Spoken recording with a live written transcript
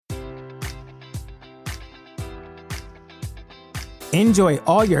Enjoy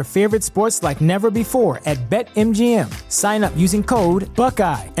all your favorite sports like never before at BetMGM. Sign up using code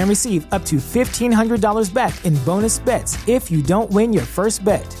Buckeye and receive up to $1,500 back in bonus bets if you don't win your first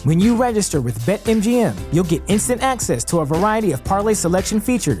bet. When you register with BetMGM, you'll get instant access to a variety of parlay selection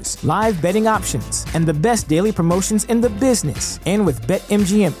features, live betting options, and the best daily promotions in the business. And with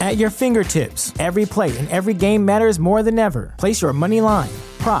BetMGM at your fingertips, every play and every game matters more than ever. Place your money line,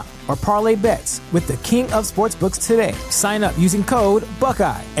 prop, or parlay bets with the king of sportsbooks today. Sign up using code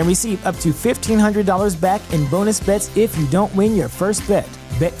Buckeye and receive up to $1,500 back in bonus bets if you don't win your first bet.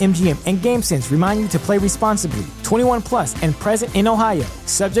 BetMGM and GameSense remind you to play responsibly. 21 plus and present in Ohio,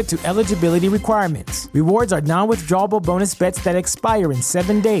 subject to eligibility requirements. Rewards are non-withdrawable bonus bets that expire in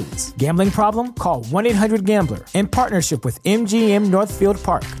 7 days. Gambling problem? Call 1-800-GAMBLER. In partnership with MGM Northfield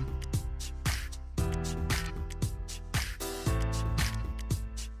Park.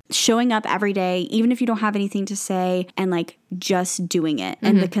 Showing up every day, even if you don't have anything to say, and like just doing it.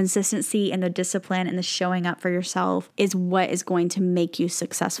 And the consistency and the discipline and the showing up for yourself is what is going to make you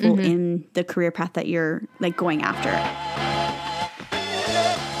successful in the career path that you're like going after.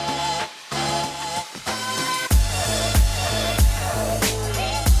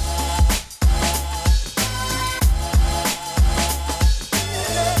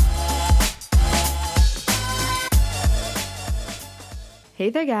 Hey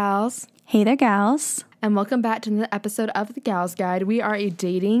there, gals. Hey there, gals. And welcome back to another episode of The Gals Guide. We are a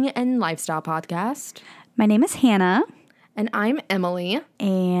dating and lifestyle podcast. My name is Hannah. And I'm Emily.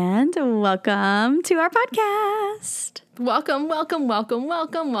 And welcome to our podcast. Welcome, welcome, welcome,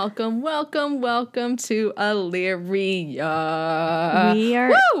 welcome, welcome, welcome, welcome to Illyria. We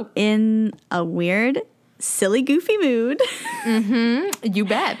are in a weird, silly, goofy mood. You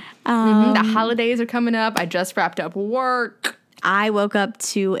bet. The holidays are coming up. I just wrapped up work. I woke up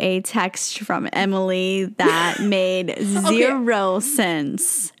to a text from Emily that made zero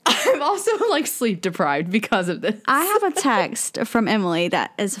sense. I'm also like sleep deprived because of this. I have a text from Emily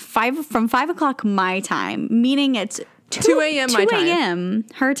that is from 5 o'clock my time, meaning it's 2 a.m. my time. 2 a.m.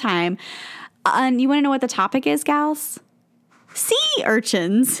 her time. And you want to know what the topic is, gals? Sea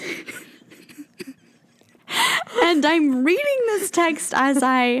urchins. And I'm reading this text as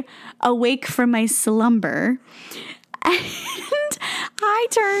I awake from my slumber. And I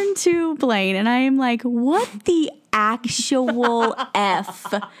turn to Blaine and I am like, what the actual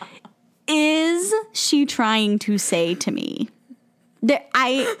F is she trying to say to me?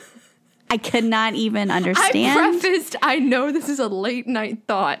 I could not even understand. I know this is a late night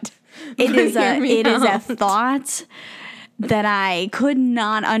thought. It is a thought that I could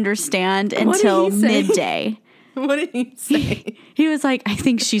not understand until midday. What did he say? He was like, I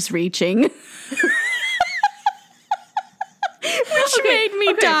think she's reaching. Which made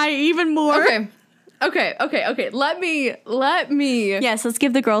me die even more. Okay. Let me. Yes, let's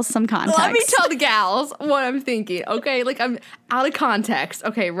give the girls some context. Let me tell the gals what I'm thinking. Okay, like I'm out of context.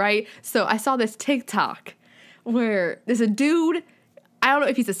 Okay, right. So I saw this TikTok where there's a dude. I don't know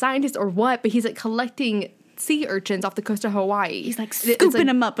if he's a scientist or what, but he's like collecting sea urchins off the coast of Hawaii. He's like scooping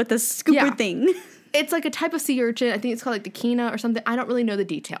them up with a scooper thing. It's like a type of sea urchin. I think it's called like the Kina or something. I don't really know the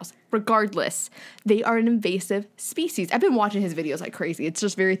details. Regardless, they are an invasive species. I've been watching his videos like crazy. It's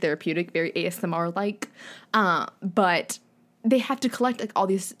just very therapeutic, very ASMR-like. But they have to collect like all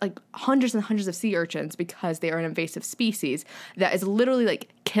these like hundreds and hundreds of sea urchins because they are an invasive species that is literally like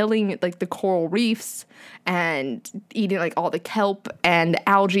killing like the coral reefs and eating like all the kelp and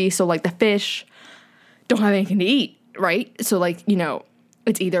algae. So like the fish don't have anything to eat, right? So like, you know,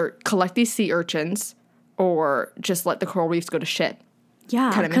 it's either collect these sea urchins or just let the coral reefs go to shit.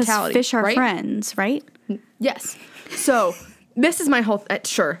 Yeah, kind of mentality. Fish are right? friends, right? Yes. So this is my whole...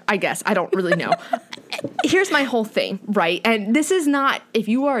 sure, I guess. I don't really know. Here's my whole thing, right? And this is not... If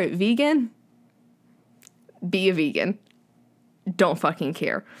you are a vegan, be a vegan. Don't fucking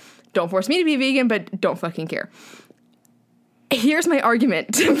care. Don't force me to be a vegan, but don't fucking care. Here's my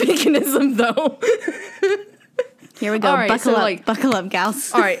argument to veganism, though. Here we go. Right, buckle up,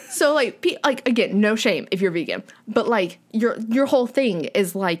 gals. All right. So like again, no shame if you're vegan, but like your whole thing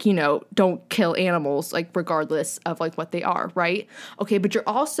is like, you know, don't kill animals, like regardless of like what they are, right? Okay, but you're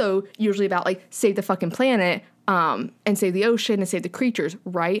also usually about like save the fucking planet, and save the ocean and save the creatures,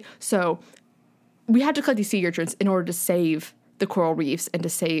 right? So we had to collect these sea urchins in order to save the coral reefs and to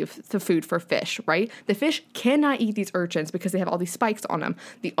save the food for fish, right? The fish cannot eat these urchins because they have all these spikes on them.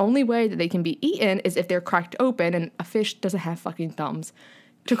 The only way that they can be eaten is if they're cracked open, and a fish doesn't have fucking thumbs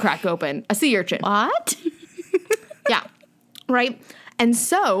to crack open a sea urchin. What? Yeah, right? And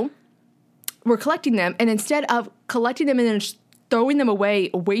so we're collecting them, and instead of collecting them and then throwing them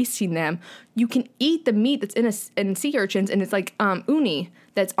away, wasting them. You can eat the meat that's in sea urchins, and it's like uni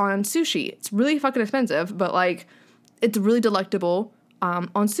that's on sushi. It's really fucking expensive, but like it's really delectable on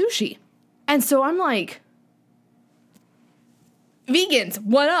sushi. And so I'm like, vegans,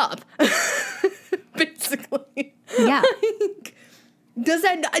 what up? Basically. Yeah. Like, does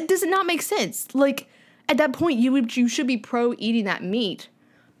it not make sense? Like, at that point, you should be pro eating that meat,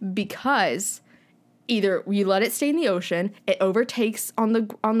 because either we let it stay in the ocean, it overtakes on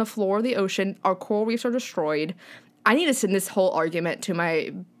the floor of the ocean, our coral reefs are destroyed. I need to send this whole argument to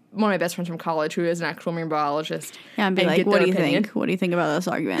one of my best friends from college, who is an actual marine biologist. Yeah, and be like, what do you think? What do you think about this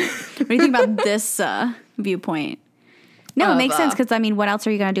argument? What do you think about this viewpoint? No, it makes sense, because, I mean, what else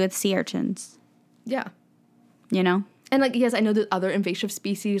are you going to do with sea urchins? Yeah. You know? And, like, yes, I know that other invasive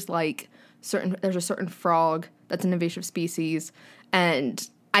species, like, there's a certain frog that's an invasive species, and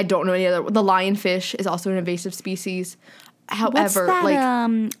I don't know any other. The lionfish is also an invasive species. However,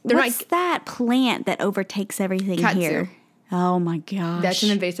 what's that plant that overtakes everything Katsu. Here? Oh my gosh, that's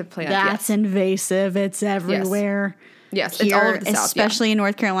an invasive plant. That's invasive. It's everywhere. Yes, here, it's all over the South, especially in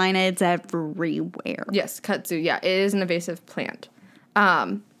North Carolina. It's everywhere. Yes, kudzu. Yeah, it is an invasive plant.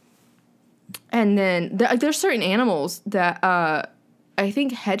 And then there's certain animals that I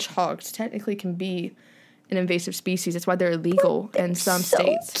think hedgehogs technically can be an invasive species. That's why they're illegal in some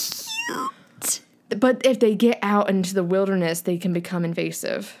states. Cute. But if they get out into the wilderness, they can become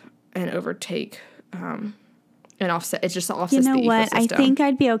invasive and overtake and offset. It just offsets the ecosystem. You know what? I think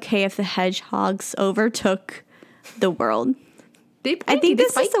I'd be okay if the hedgehogs overtook the world. I think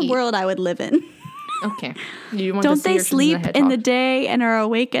this is the world I would live in. Okay. You want Don't they sleep in the day and are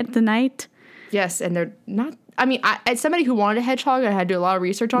awake at the night? Yes, and they're not. I mean, as somebody who wanted a hedgehog, I had to do a lot of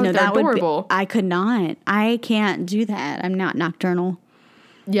research on it. They're adorable. I could not. I can't do that. I'm not nocturnal.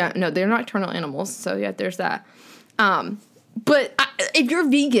 Yeah, no, they're nocturnal animals. So yeah, there's that. But if you're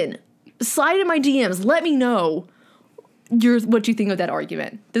vegan, slide in my DMs. Let me know what you think of that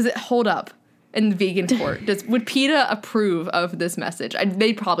argument. Does it hold up in the vegan court? Would PETA approve of this message?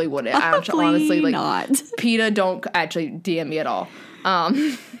 They probably wouldn't. Honestly, like not. PETA don't actually DM me at all.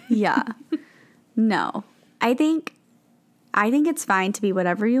 Yeah. No. I think it's fine to be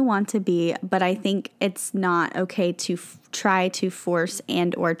whatever you want to be, but I think it's not okay to try to force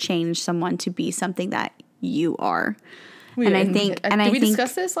and or change someone to be something that you are. Did we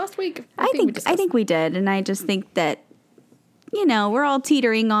discuss this last week? I think we did, and I just think that, you know, we're all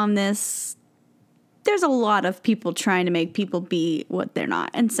teetering on this. There's a lot of people trying to make people be what they're not,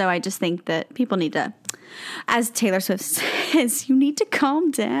 and so I just think that people need to, as Taylor Swift says, you need to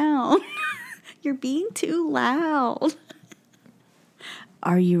calm down. You're being too loud.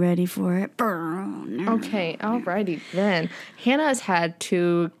 Are you ready for it? Okay, alrighty then. Hannah has had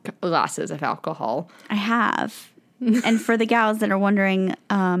 2 glasses of alcohol. I have. And for the gals that are wondering,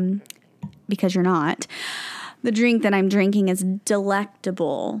 because you're not, the drink that I'm drinking is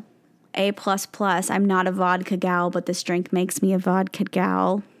delectable. A++. I'm not a vodka gal, but this drink makes me a vodka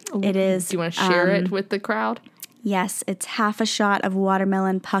gal. It is. Do you want to share it with the crowd? Yes, it's half a shot of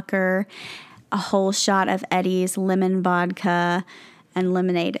watermelon pucker, a whole shot of Eddie's lemon vodka, and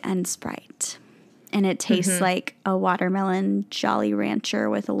lemonade and Sprite. And it tastes like a watermelon Jolly Rancher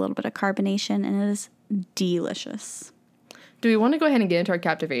with a little bit of carbonation, and it is delicious. Do we want to go ahead and get into our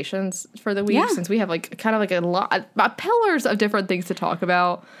captivations for the week? Yeah. Since we have like kind of like a lot pillars of different things to talk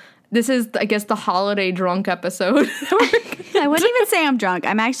about. This is, I guess, the holiday drunk episode. I wouldn't even say I'm drunk.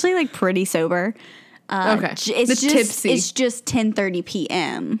 I'm actually like pretty sober. Okay. It's tipsy. It's just 10:30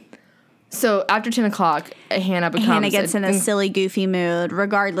 p.m. So after 10 o'clock, Hannah gets in a silly, goofy mood,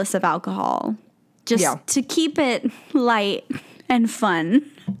 regardless of alcohol. Just to keep it light and fun.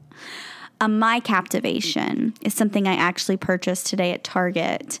 My captivation is something I actually purchased today at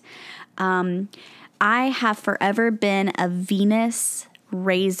Target. I have forever been a Venus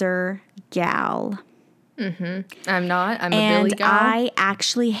razor gal. I'm not. I'm a Billy gal. I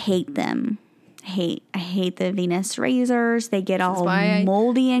actually hate them. I hate the Venus razors. They get all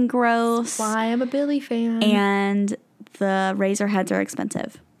moldy and gross. That's why I'm a Billy fan. And the razor heads are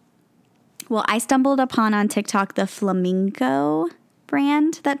expensive. Well, I stumbled upon on TikTok the Flamingo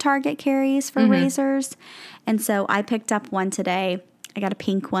brand that Target carries for razors. And so I picked up one today. I got a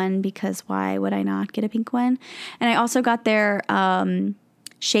pink one because why would I not get a pink one? And I also got their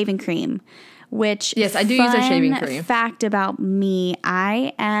shaving cream. Which, yes, I do use a shaving cream. Fact about me,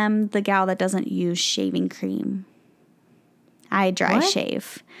 I am the gal that doesn't use shaving cream. I dry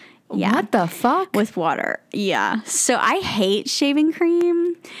shave. Yeah. What the fuck? With water. Yeah. So I hate shaving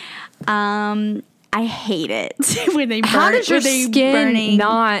cream. I hate it when they burn. How does your skin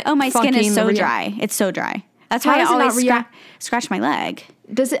not? Oh, my skin is so dry. It's so dry. That's How why I does it not always scratch my leg.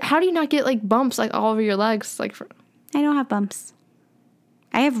 How do you not get like bumps like all over your legs? Like, I don't have bumps.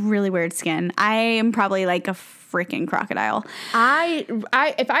 I have really weird skin. I am probably like a freaking crocodile.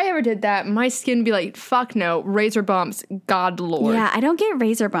 if I ever did that, my skin would be like, fuck no, razor bumps, God Lord. Yeah, I don't get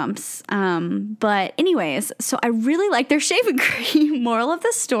razor bumps. But anyways, so I really like their shaving cream. Moral of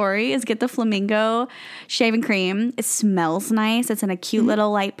the story is get the Flamingo shaving cream. It smells nice. It's in a cute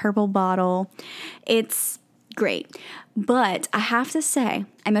little light purple bottle. It's great. But I have to say,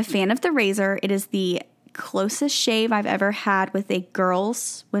 I'm a fan of the razor. It is the closest shave I've ever had with a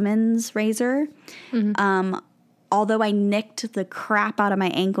women's razor. Although I nicked the crap out of my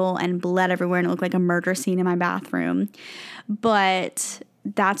ankle and bled everywhere and it looked like a murder scene in my bathroom. But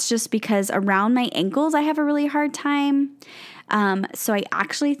that's just because around my ankles I have a really hard time. So I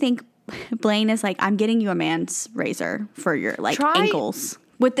actually think Blaine is like, I'm getting you a man's razor for your ankles.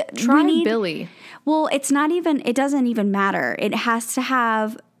 Try Billy. Well, it doesn't even matter. It has to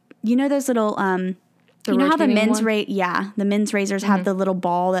have, those little, you know how the men's the men's razors have the little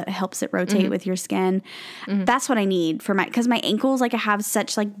ball that helps it rotate with your skin. That's what I need for because my ankles, like I have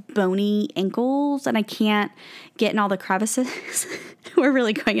such like bony ankles and I can't get in all the crevices. We're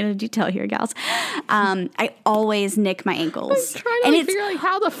really going into detail here, gals. I always nick my ankles. I'm trying to figure out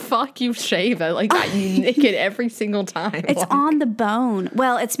how the fuck you shave it. Like you nick it every single time. It's on the bone.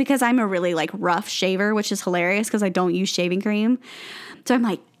 Well, it's because I'm a really like rough shaver, which is hilarious because I don't use shaving cream. So I'm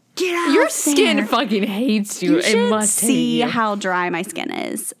like, get out your there. skin fucking hates you. You should it must see hate you. how dry my skin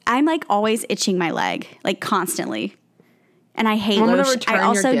is. I'm like always itching my leg, like constantly. And I hate lotion. I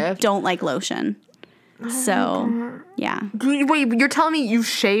also don't like lotion. So, yeah. Wait, you're telling me you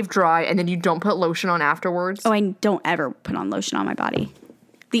shave dry and then you don't put lotion on afterwards? Oh, I don't ever put on lotion on my body.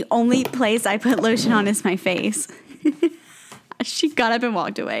 The only place I put lotion on is my face. She got up and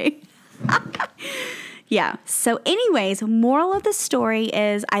walked away. Yeah. So anyways, moral of the story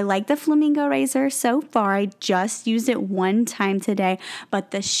is I like the Flamingo razor so far. I just used it one time today, but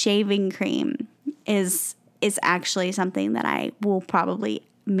the shaving cream is actually something that I will probably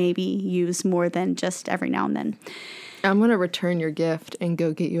maybe use more than just every now and then. I'm going to return your gift and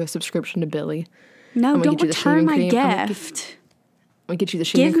go get you a subscription to Billy. No, don't return my gift. I'm going to get you the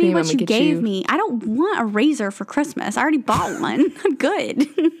shaving cream. Give me what you gave me. I don't want a razor for Christmas. I already bought one. I'm good.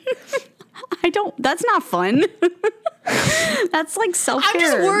 That's not fun. That's like self-care. I'm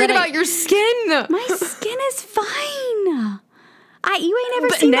just worried about your skin. My skin is fine. You ain't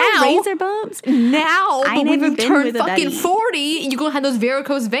never seen my razor bumps? Now, I ain't when never you been turn with fucking a 40, you're going to have those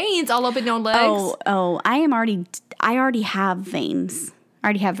varicose veins all up in your legs. I already have veins. I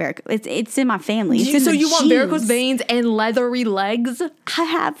already have varicose. It's in my family. So you want varicose veins and leathery legs? I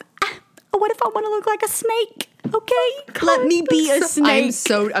have. What if I want to look like a snake? Okay, let me be a snake.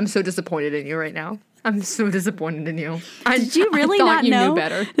 I'm so disappointed in you right now. I'm so disappointed in you. Did you really not know? Knew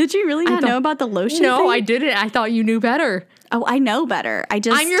better. Did you really not know about the lotion? No, thing? I didn't. I thought you knew better. Oh, I know better.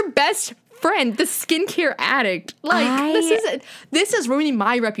 I'm your best friend, the skincare addict. This is ruining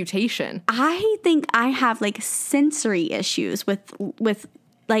my reputation. I think I have like sensory issues with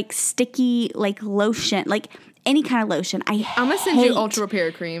like sticky like lotion, like any kind of lotion. I'm gonna send you Ultra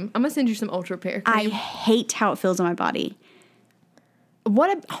Repair cream. I'm gonna send you some Ultra Repair cream. I hate how it feels on my body.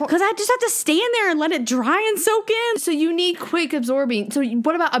 Because I just have to stand there and let it dry and soak in. So you need quick absorbing. So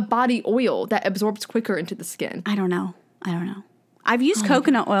what about a body oil that absorbs quicker into the skin? I don't know. I've used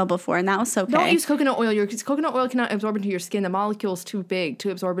coconut oil before, and that was okay. Don't use coconut oil. Coconut oil cannot absorb into your skin. The molecule is too big to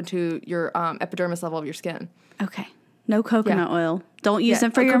absorb into your epidermis level of your skin. Okay. No coconut oil. Don't use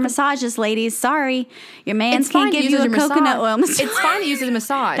them for your massages, ladies. Sorry. Your man's can't give you a coconut oil massage. It's fine to use it as a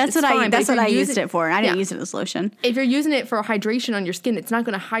massage. That's what I used it for. I didn't use it as lotion. If you're using it for hydration on your skin, it's not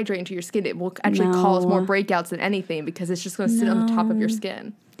going to hydrate into your skin. It will actually cause more breakouts than anything because it's just going to sit on the top of your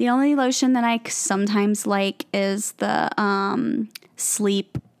skin. The only lotion that I sometimes like is the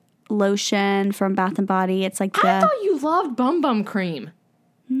sleep lotion from Bath and Body. It's like I thought you loved Bum Bum cream.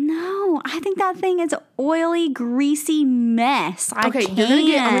 No, I think that thing is oily, greasy mess. I'm gonna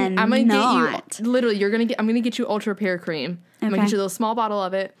get you Ultra Repair cream. I'm gonna get you a little small bottle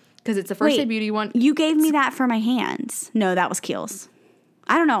of it because it's the First Day Beauty one. You gave me that for my hands. No, that was Kiehl's.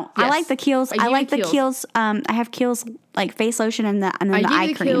 I don't know. Yes. I like the Kiehl's. I like the Kiehl's. I have Kiehl's like face lotion and the eye cream. I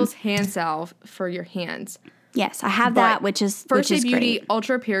give you Kiehl's hand salve for your hands. Yes, I have that, which is First Day Beauty great.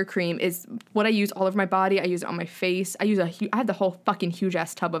 Ultra Repair Cream is what I use all over my body. I use it on my face. I have the whole fucking huge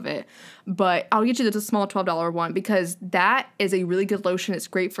ass tub of it. But I'll get you the small $12 one because that is a really good lotion. It's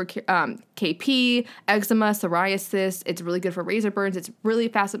great for KP, eczema, psoriasis. It's really good for razor burns. It's really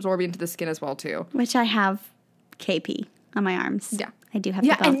fast absorbing into the skin as well too. Which I have KP on my arms. Yeah. I do have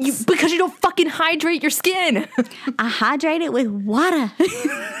Yeah, the belts. and because you don't fucking hydrate your skin. I hydrate it with water.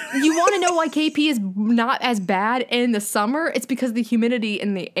 You want to know why KP is not as bad in the summer? It's because of the humidity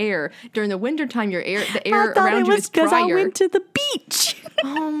in the air. During the wintertime, the air I thought around it you was is because drier. I went to the beach.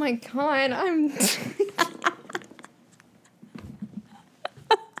 Oh my god,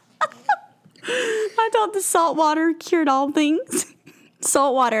 I thought the salt water cured all things.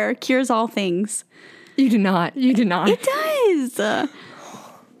 Salt water cures all things. You do not. You do not. It does. Oh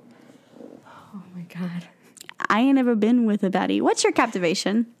my god. I ain't ever been with a baddie. What's your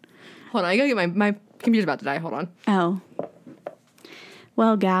captivation? Hold on, I gotta get my computer's about to die. Hold on. Oh.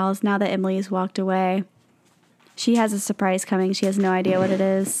 Well, gals, now that Emily has walked away, she has a surprise coming. She has no idea what it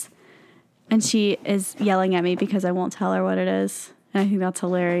is. And she is yelling at me because I won't tell her what it is. And I think that's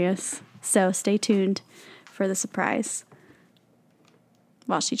hilarious. So stay tuned for the surprise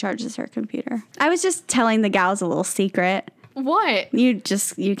while she charges her computer. I was just telling the gals a little secret. What? You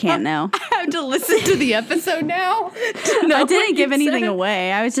can't know. I have to listen to the episode now. I didn't give anything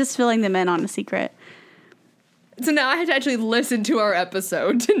away. I was just filling them in on a secret. So now I have to actually listen to our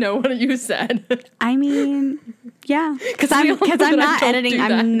episode to know what you said. I mean, yeah, because I'm not editing.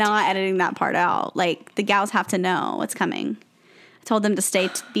 I'm not editing that part out. Like the gals have to know what's coming. I told them to stay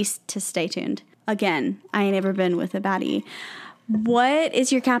tuned. Again, I ain't ever been with a baddie. What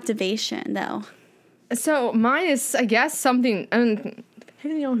is your captivation though? So mine is, I guess, something.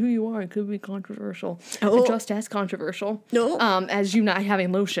 Depending on who you are, it could be controversial. Oh. Just as controversial. No. As you not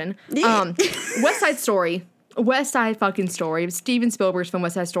having lotion. West Side Story. West Side fucking Story. Steven Spielberg's from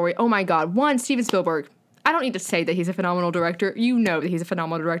West Side Story. Oh my god. One, Steven Spielberg. I don't need to say that he's a phenomenal director. You know that he's a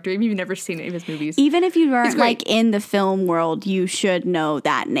phenomenal director. If you've never seen any of his movies. Even if you weren't like in the film world, you should know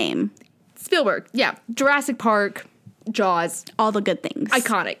that name. Spielberg. Yeah. Jurassic Park. Jaws. All the good things.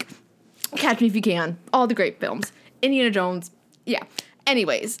 Iconic. Catch Me If You Can. All the great films. Indiana Jones. Yeah.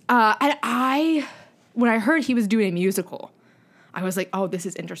 Anyways, and when I heard he was doing a musical, I was like, oh, this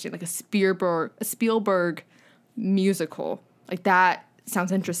is interesting. Like a Spielberg musical. Like that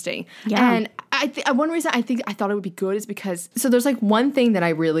sounds interesting. Yeah. And one reason I thought it would be good is because, so there's like one thing that I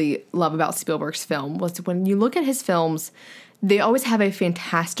really love about Spielberg's film was when you look at his films, they always have a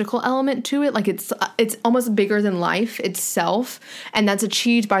fantastical element to it. Like it's almost bigger than life itself. And that's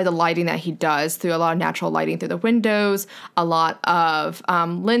achieved by the lighting that he does through a lot of natural lighting through the windows, a lot of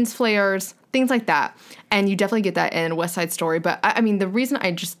lens flares, things like that. And you definitely get that in West Side Story. But I mean, the reason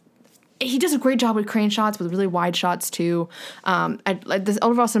he does a great job with crane shots, with really wide shots too. This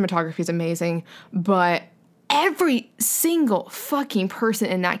overall cinematography is amazing, but every single fucking person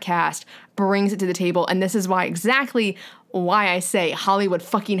in that cast brings it to the table. And this is exactly why I say Hollywood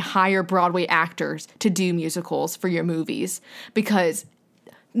fucking hire Broadway actors to do musicals for your movies. Because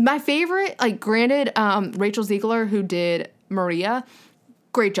my favorite, like granted, Rachel Ziegler, who did Maria,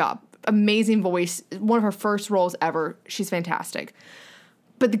 great job. Amazing voice. One of her first roles ever. She's fantastic.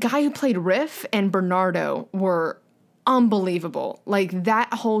 But the guy who played Riff and Bernardo were unbelievable. Like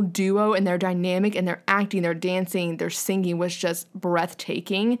that whole duo and their dynamic and their acting, their dancing, their singing was just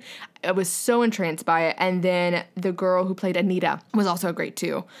breathtaking. I was so entranced by it. And then the girl who played Anita was also great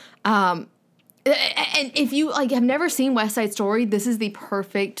too. And if you have never seen West Side Story, this is the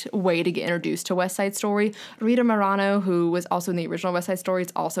perfect way to get introduced to West Side Story. Rita Moreno, who was also in the original West Side Story,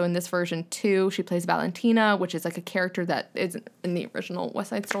 is also in this version too. She plays Valentina, which is like a character that isn't in the original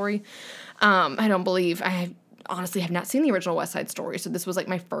West Side Story. I honestly have not seen the original West Side Story, so this was like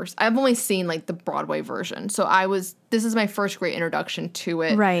my first. I've only seen like the Broadway version, so this is my first great introduction to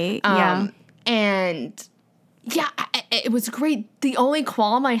it. Right. Yeah. And yeah, it was great. The only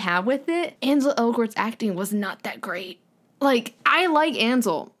qualm I have with it, Ansel Elgort's acting was not that great. Like, I like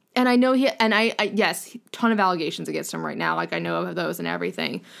Ansel, and I know yes, ton of allegations against him right now. Like, I know of those and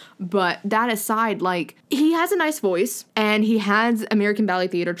everything. But that aside, like, he has a nice voice, and he has American Ballet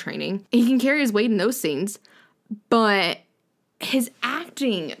Theater training. He can carry his weight in those scenes, but his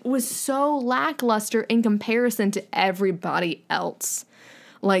acting was so lackluster in comparison to everybody else.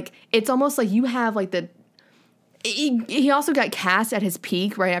 Like, it's almost like you have, like, he also got cast at his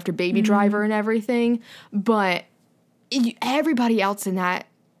peak right after Baby Driver and everything, but everybody else in that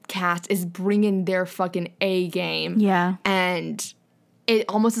cast is bringing their fucking A game. Yeah. And it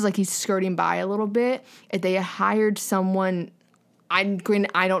almost is like he's skirting by a little bit. If they had hired someone, I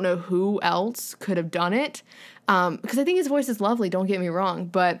don't know who else could have done it, because I think his voice is lovely, don't get me wrong,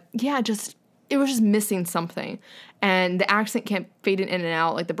 but yeah, it was just missing something. And the accent kept fading in and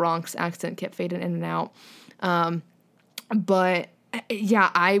out, like the Bronx accent kept fading in and out. But Yeah,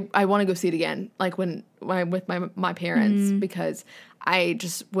 I want to go see it again, like when I'm with my parents, because I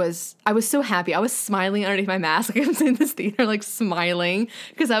was so happy. I was smiling underneath my mask. Like I was in this theater, like smiling,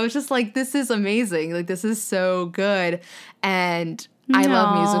 because I was just like, this is amazing. Like this is so good, and I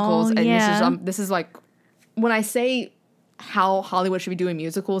love musicals. And this is like, when I say how Hollywood should be doing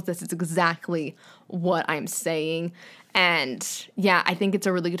musicals, this is exactly what I'm saying. And yeah, I think it's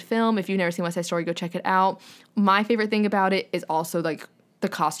a really good film. If you've never seen West Side Story, go check it out. My favorite thing about it is also like the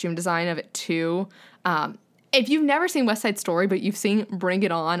costume design of it too. If you've never seen West Side Story, but you've seen Bring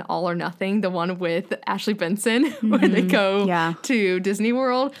It On, All or Nothing, the one with Ashley Benson, where they go to Disney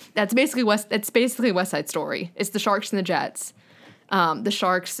World, that's basically West Side Story. It's the Sharks and the Jets. The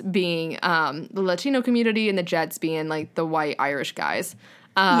Sharks being the Latino community, and the Jets being like the white Irish guys.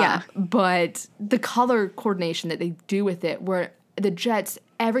 But the color coordination that they do with it, where the Jets,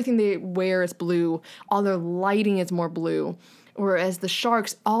 everything they wear is blue, all their lighting is more blue, whereas the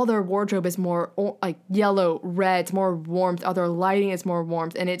Sharks, all their wardrobe is more like yellow, red, it's more warmth, all their lighting is more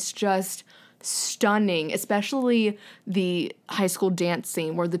warmth, and it's just stunning, especially the high school dance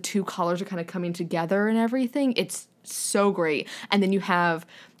scene where the two colors are kind of coming together and everything. It's so great. And then you have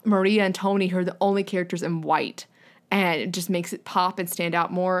Maria and Tony, who are the only characters in white, and it just makes it pop and stand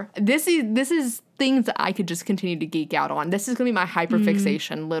out more. This is things that I could just continue to geek out on. This is going to be my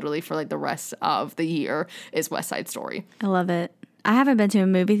hyperfixation literally for like the rest of the year is West Side Story. I love it. I haven't been to a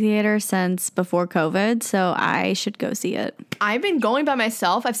movie theater since before COVID, so I should go see it. I've been going by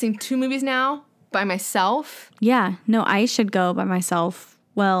myself. I've seen 2 movies now by myself. Yeah, no, I should go by myself.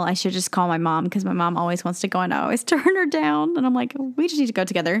 Well, I should just call my mom, because my mom always wants to go and I always turn her down. And I'm like, we just need to go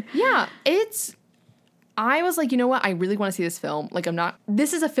together. Yeah, I was like, you know what? I really want to see this film. Like,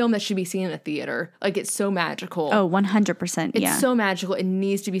 this is a film that should be seen in a theater. Like, it's so magical. Oh, 100%. It's so magical. It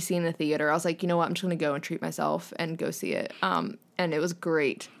needs to be seen in a theater. I was like, you know what? I'm just going to go and treat myself and go see it. And it was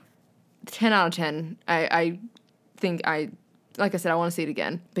great. 10 out of 10. I think like I said, I want to see it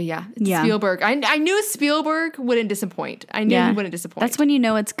again. But yeah, it's Spielberg. I knew Spielberg wouldn't disappoint. I knew he wouldn't disappoint. That's when you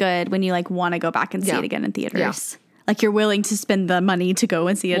know it's good, when you like want to go back and see it again in theaters. Yeah. Like you're willing to spend the money to go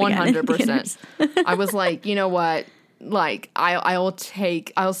and see it 100%. Again. 100%. I was like, you know what? Like I'll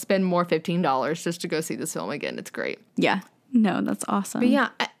spend more $15 just to go see this film again. It's great. Yeah. No, that's awesome. But yeah,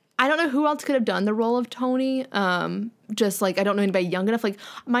 I don't know who else could have done the role of Tony. Just like, I don't know anybody young enough. Like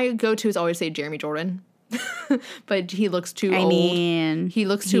my go-to is always say Jeremy Jordan. But he looks too old. He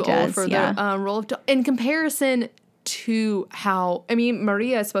looks too old for the role of Tony. In comparison to how,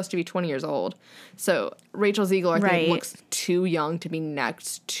 Maria is supposed to be 20 years old. So Rachel Zegler, I think, looks too young to be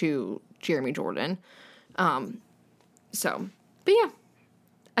next to Jeremy Jordan. But yeah,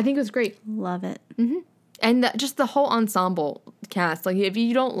 I think it was great. Love it. Mm-hmm. And just the whole ensemble cast. Like, if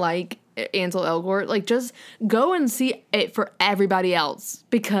you don't like Ansel Elgort, like, just go and see it for everybody else,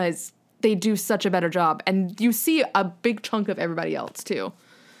 because they do such a better job. And you see a big chunk of everybody else, too.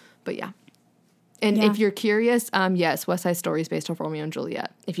 But yeah. And if you're curious, yes, West Side Story is based off Romeo and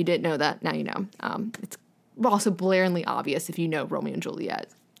Juliet. If you didn't know that, now you know. It's also blaringly obvious if you know Romeo and Juliet.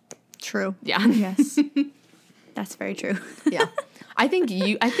 True. Yeah. Yes. That's very true. Yeah. I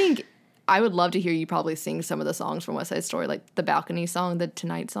think I would love to hear you probably sing some of the songs from West Side Story, like the balcony song, the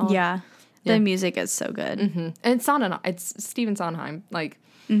Tonight song. Yeah. The music is so good. Mm-hmm. And it's Stephen Sondheim. Like,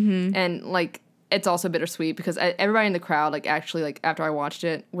 and like, it's also bittersweet because everybody in the crowd, like, actually, like, after I watched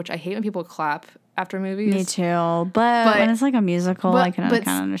it, which I hate when people clap after movies. Me too. But when it's like a musical, I can kind of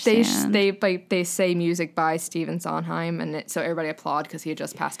understand. They say music by Stephen Sondheim, and so everybody applaud because he had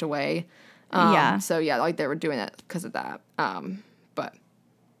just passed away. So yeah, like they were doing that because of that. But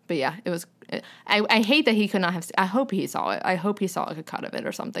yeah, it was. I hate that he could not have. I hope he saw it. I hope he saw like a cut of it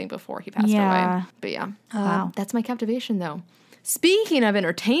or something before he passed away. But yeah, wow, that's my captivation though. Speaking of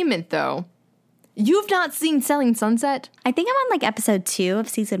entertainment, though. You've not seen Selling Sunset? I think I'm on like episode 2 of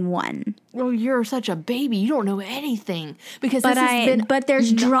season 1. Oh, you're such a baby. You don't know anything because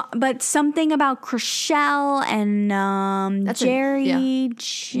but something about Chriselle and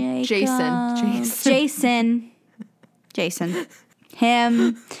Jason,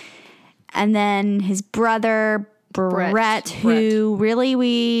 him, and then his brother Brett, who really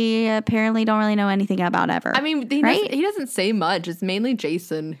we apparently don't really know anything about ever. He doesn't say much. It's mainly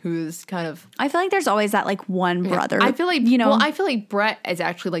Jason who's kind of. I feel like there's always that like one brother. I feel like I feel like Brett is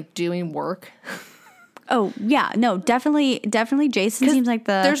actually like doing work. Oh yeah, no, definitely. Jason seems like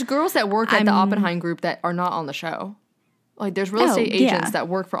there's girls that work at the Oppenheim Group that are not on the show. Like there's real estate agents that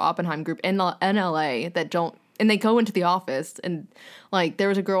work for Oppenheim Group in LA that don't. And they go into the office, and like there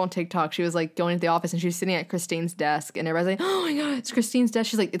was a girl on TikTok. She was like going into the office, and she was sitting at Christine's desk, and everybody's like, "Oh my god, it's Christine's desk."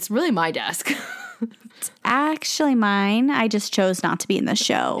 She's like, "It's really my desk." Actually, mine. I just chose not to be in the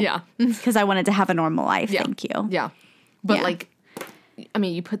show. Yeah. Because I wanted to have a normal life. Yeah. Thank you. Yeah. But Yeah. like, I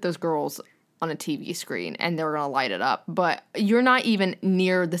mean, you put those girls on a TV screen and they're going to light it up. But you're not even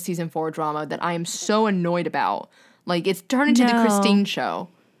near the season 4 drama that I am so annoyed about. Like, it's turned into the No. Christine show.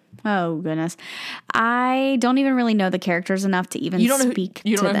 Oh, goodness. I don't even really know the characters enough to even speak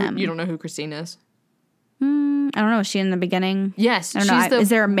to them. You don't know who Christine is? I don't know. Is she in the beginning? Yes. I don't know. Is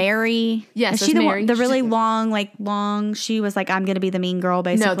there a Mary? Yes, Is there's she the Mary. one, the really long, she was like, I'm going to be the mean girl,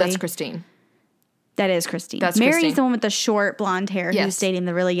 basically? No, that's Christine. That is Christine. That's Mary's Christine. the one with the short blonde hair Yes. who's dating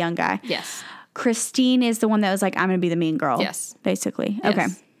the really young guy. Yes. Christine is the one that was like, I'm going to be the mean girl. Yes. Basically. Yes. Okay.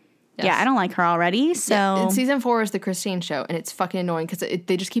 Yes. Yeah, I don't like her already, so. Yeah, and season 4 is the Christine show, and it's fucking annoying because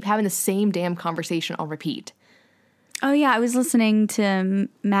they just keep having the same damn conversation on repeat. Oh, yeah, I was listening to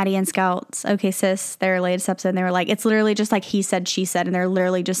Maddie and Scout's OK Sis, their latest episode, and they were like, it's literally just like he said, she said, and they're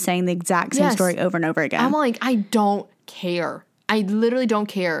literally just saying the exact same Yes. story over and over again. I'm like, I don't care. I literally don't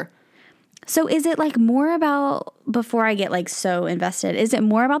care. So is it like more about, before I get like so invested, is it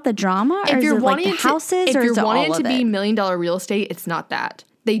more about the drama, or is it like the houses, if or you're is it wanting all it of to be it? $1 million real estate, it's not that.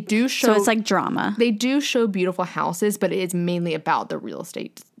 They do show. So it's like drama. They do show beautiful houses, but it is mainly about the real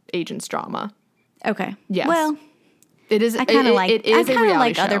estate agent's drama. Okay. Yes. Well, It is. I kind of like. It is I a kind of reality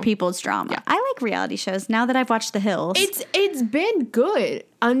like show. other people's drama. Yeah. I like reality shows now that I've watched The Hills. It's been good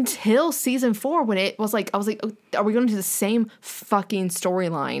until season 4 when it was like I was like, oh, are we going to do the same fucking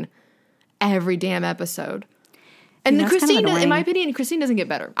storyline every damn episode? And Yeah, then that's kind of Christine, in my annoying. opinion, Christine doesn't get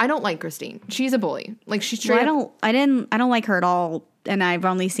better. I don't like Christine. She's a bully. Like she's straight Well, up I don't like her at all, and I've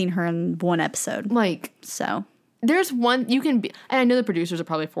only seen her in one episode. like. So There's one you can be, and I know the producers are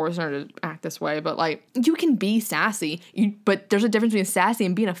probably forcing her to act this way, but like you can be sassy. But there's a difference between sassy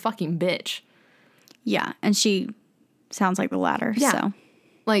and being a fucking bitch. yeah, and she sounds like the latter. Yeah. So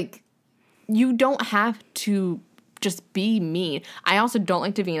Like you don't have to just be mean. I also don't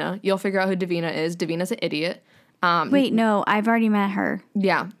like Davina. You'll figure out who Davina is. Davina's an idiot. wait, no, I've already met her.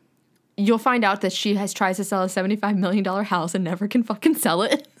 Yeah. You'll find out that she tries to sell a $75 million house and never can fucking sell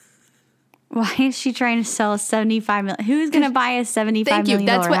it. Why is she trying to sell a $75 million? Who's going to buy a $75 Thank you. million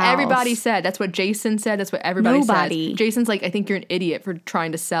That's what house? everybody said. That's what Jason said. That's what everybody Nobody. said. Jason's like, I think you're an idiot for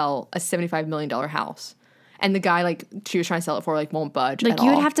trying to sell a $75 million house. And the guy, like, she was trying to sell it for, like, won't budge. Like at you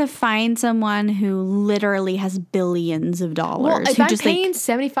would all. have to find someone who literally has billions of dollars. Well, if who I'm just paying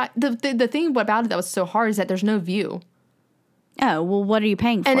 75, the thing about it that was so hard is that there's no view. oh, well, what are you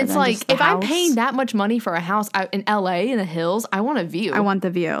paying for? And it's then? like, Just the if I'm house? paying that much money for a house out in LA in the hills, I want a view. I want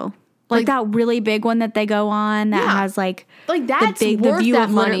the view. Like Like- that really big one that they go on that Yeah. has like That's the worth view that of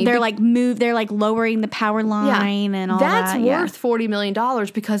money. They're like they're like lowering the power line and all That's that. Yeah. worth $40 million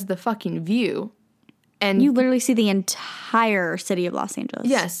because of the fucking view. And You literally see the entire city of Los Angeles.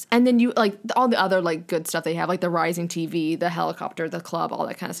 yes, and then you like all the other like good stuff they have, like the rising TV, the helicopter, the club, all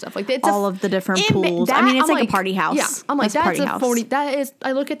that kind of stuff. Like it's all of the different pools. I mean, it's I'm like a party house. Yeah, I'm like It's a that's party a house. 40. That is.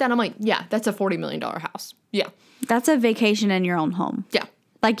 I look at that. I'm like, yeah, that's a $40 million house. Yeah, That's a vacation in your own home. yeah.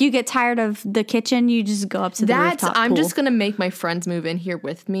 Like you get tired of the kitchen, you just go up to the That's. rooftop I'm pool. just gonna make my friends move in here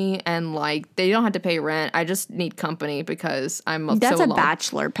with me, and like they don't have to pay rent. I just need company because I'm That's so a alone.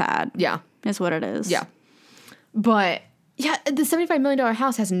 bachelor pad. Yeah, Is what it is. yeah. But yeah, the $75 million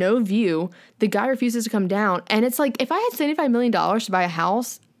house has no view. The guy refuses to come down. And it's like, if I had $75 million to buy a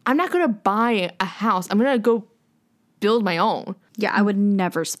house, I'm not going to buy a house. I'm going to go build my own. Yeah, I would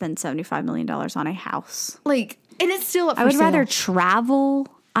never spend $75 million on a house. Like, and it's still up for I would sale. rather travel.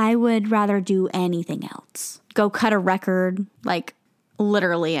 I would rather do anything else. Go cut a record, like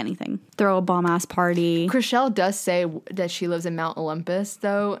literally anything. Throw a bomb ass party. Chriselle does say that she lives in Mount Olympus,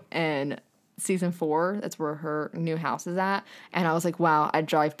 though, and season 4, that's where her new house is at. And I was like, wow, I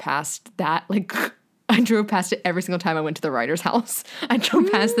drive past that. Like, I drove past it every single time I went to the writer's house. I drove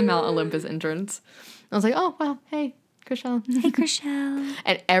past the Mount Olympus entrance. I was like, oh, wow, hey, Chriselle. Hey, Chriselle.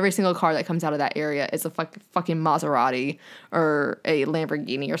 And every single car that comes out of that area is a fucking Maserati or a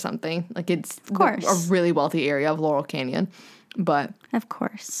Lamborghini or something. Like, it's Of course. a really wealthy area of Laurel Canyon. But Of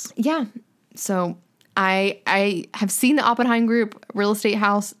course. yeah, so I have seen the Oppenheim Group real estate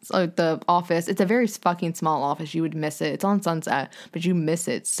house, like the office. It's a very fucking small office. You would miss it. It's on Sunset, but you miss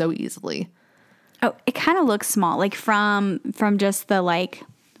it so easily. Oh, it kind of looks small. Like from just the like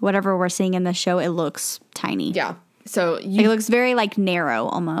whatever we're seeing in the show, it looks tiny. Yeah. So It you, looks very like narrow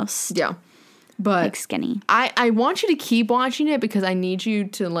almost. yeah, but Like skinny. I want you to keep watching it because I need you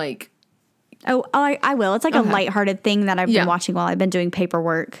to like. Oh, I will. It's like a lighthearted thing that I've Yeah. been watching while I've been doing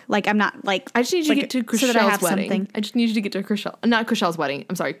paperwork. Like I'm not like I just need you to get to so that I Chriselle's have wedding. something. I just need you to get to not Chriselle's wedding.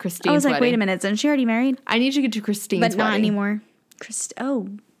 I'm sorry, Christine's I was like, wedding. wait a minute, isn't she already married? I need you to get to Christine's But not wedding. anymore.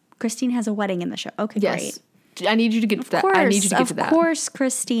 Christine has a wedding in the show. Okay, Yes. great. I need you to get to that. I need you to get to that. Of course,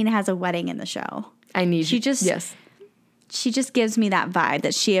 Christine has a wedding in the show. Yes. She just gives me that vibe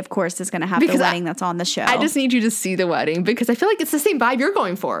that she, of course, is going to have the wedding that's on the show. I just need you to see the wedding because I feel like it's the same vibe you're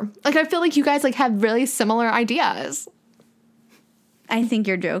going for. Like, I feel like you guys, like, have really similar ideas. I think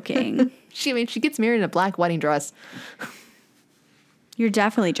you're joking. She gets married in a black wedding dress. You're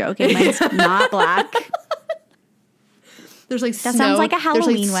definitely joking. Mine's not black. There's, like, That sounds like a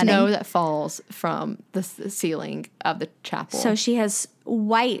Halloween wedding. Snow that falls from the ceiling of the chapel. So she has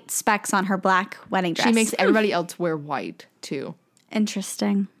white specks on her black wedding dress. She makes everybody else wear white, too.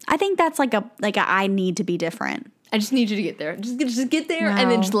 Interesting. I think that's like a I need to be different. I just need you to get there. Just get there and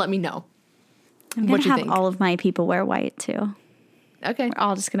then just let me know. I'm going to have all of my people wear white, too. Okay. We're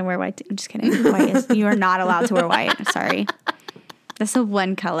all just going to wear white. I'm just kidding. You are not allowed to wear white. I'm sorry. That's the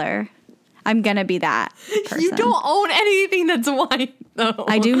one color. I'm going to be that person. You don't own anything that's white, though.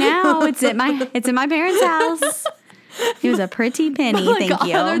 I do now. It's in my parents' house. It was a pretty penny. Like, thank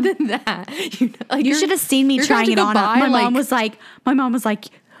you. Other than that, you should have seen me trying it on. My mom was like,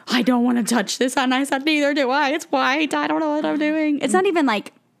 I don't want to touch this. And I said, neither do I. It's white. I don't know what I'm doing. It's not even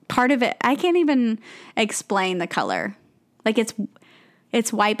like part of it. I can't even explain the color. Like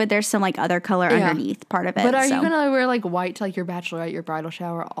it's white, but there's some like other color underneath part of it. But are you gonna wear like white to like your bachelorette, your bridal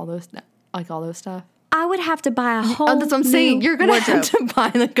shower, all those stuff? I would have to buy a whole. Oh, that's what I'm saying. You're gonna have to buy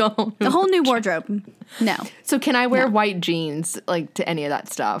the whole new wardrobe. No. So can I wear white jeans like to any of that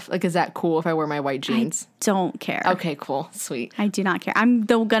stuff? Like, is that cool if I wear my white jeans? I don't care. Okay, cool, sweet. I do not care. I'm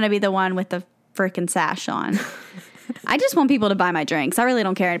gonna be the one with the freaking sash on. I just want people to buy my drinks. I really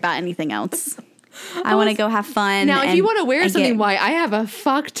don't care about anything else. I want to go have fun. Now, if you want to wear something white, I have a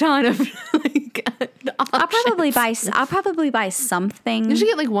fuck ton of like options. I'll probably buy something. You should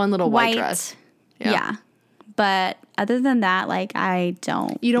get like one little white dress. Yeah. But other than that, like, I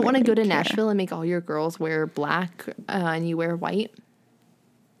don't. You don't want to go to Nashville and make all your girls wear black and you wear white?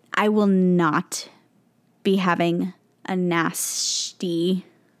 I will not be having a nasty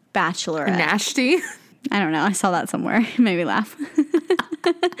bachelorette. A nasty? I don't know. I saw that somewhere. It made me laugh.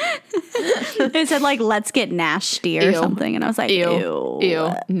 It said like, let's get nasty or something. And I was like, ew.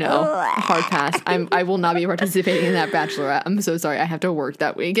 No. Hard pass. I will not be participating in that bachelorette. I'm so sorry. I have to work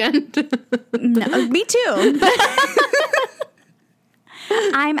that weekend. No, me too.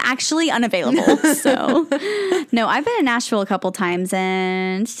 I'm actually unavailable. So no, I've been in Nashville a couple times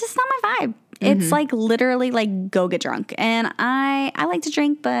and it's just not my vibe. It's like literally like go get drunk. And I like to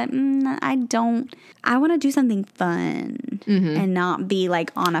drink, but I don't. I want to do something fun and not be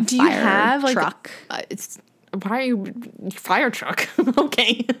like on a fire truck. Why are you fire truck?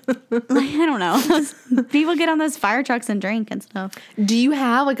 Okay. Like, I don't know. People get on those fire trucks and drink and stuff. Do you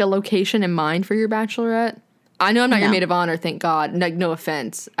have like a location in mind for your bachelorette? I know I'm not your maid of honor, thank God. No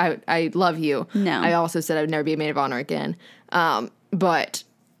offense. I love you. No. I also said I would never be a maid of honor again. But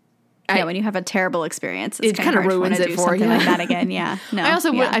when you have a terrible experience, it kind of ruins it for you. Like that again. Yeah. No. I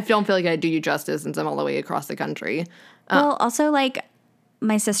also I don't feel like I do you justice since I'm all the way across the country. Well, also like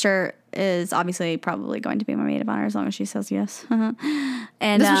my sister is obviously probably going to be my maid of honor as long as she says yes. And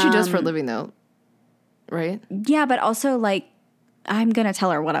that's what she does for a living, though, right? Yeah, but also like I'm gonna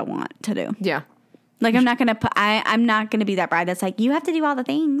tell her what I want to do. Yeah. Like I'm not gonna I'm not gonna be that bride that's like you have to do all the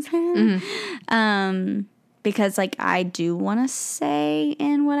things. Because like I do want to say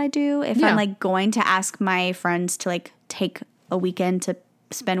in what I do. If I'm like going to ask my friends to like take a weekend to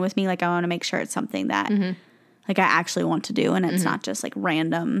spend with me, like I want to make sure it's something that like I actually want to do and it's not just like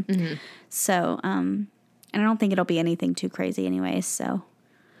random. So and I don't think it'll be anything too crazy anyways. So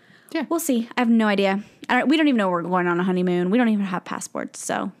yeah, we'll see. I have no idea. We don't even know we're going on a honeymoon. We don't even have passports.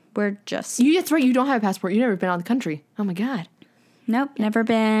 So we're just that's right. You don't have a passport. You've never been out of the country. Oh my God. Nope, never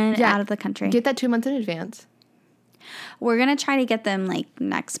been out of the country. Get that 2 months in advance. We're going to try to get them like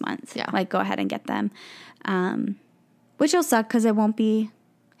next month. Yeah. Like go ahead and get them. Which will suck because it won't be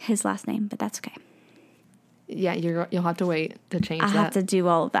his last name, but that's okay. Yeah, you'll have to wait to change that. I have to do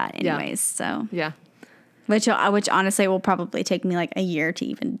all of that anyways. So yeah. Which honestly will probably take me like a year to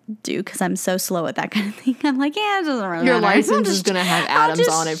even do because I'm so slow at that kind of thing. I'm like, it doesn't really Your matter. license is going to have Adams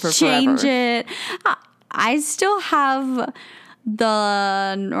on it for change forever. It. I still have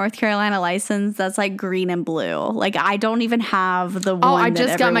the North Carolina license that's like green and blue. Like I don't even have the one. Oh, I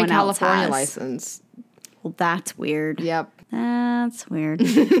just got my California license. Well, that's weird. Yep. That's weird.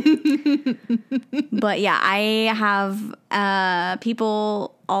 But yeah, I have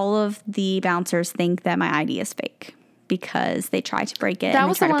people, all of the bouncers think that my ID is fake because they try to break it and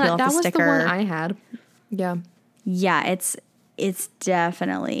they try to peel off the sticker. That was the one I had. Yeah. Yeah, it's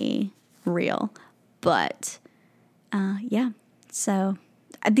definitely real. But yeah. So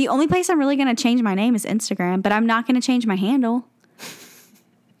The only place I'm really going to change my name is Instagram, but I'm not going to change my handle.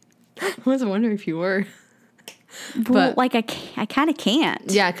 I was wondering if you were. Well, like I kind of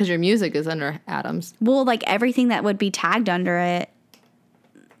can't. Yeah, because your music is under Adams. Well, like everything that would be tagged under it.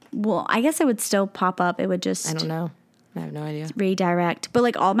 Well, I guess it would still pop up. It would just. I don't know. I have no idea. Redirect. But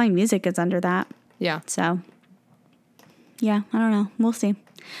like all my music is under that. Yeah. So. Yeah, I don't know. We'll see.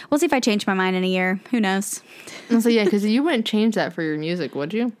 We'll see if I change my mind in a year. Who knows? So yeah, because you wouldn't change that for your music,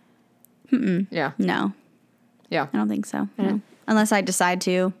 would you? Mm-mm. Yeah. No. Yeah. I don't think so. No. Unless I decide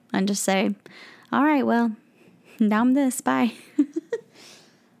to and just say, all right, well, now I'm this. Bye.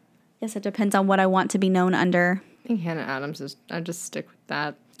 Guess it depends on what I want to be known under. I think Hannah Adams is, I'd just stick with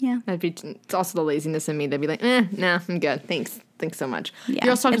that. Yeah. It's also the laziness in me that'd be like, nah, I'm good. Thanks so much. Yeah,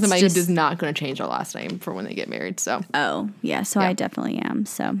 You're also talking to somebody who is not going to change their last name for when they get married, so. Oh, yeah, so I definitely am.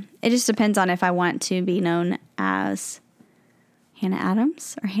 So it just depends on if I want to be known as Hannah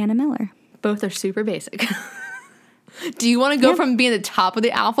Adams or Hannah Miller. Both are super basic. Do you want to go from being the top of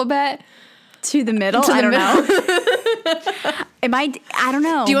the alphabet to the middle? I don't know. I don't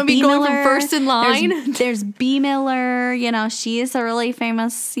know. Do you want to be going from first in line? There's B. Miller. You know, she is a really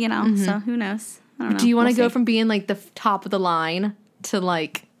famous, so who knows? I don't know. Do you want to go from being like the top of the line to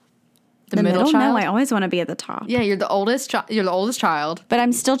like the middle child? No, I always want to be at the top. Yeah, you're the oldest child. But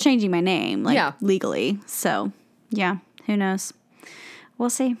I'm still changing my name, legally. So, yeah, who knows? We'll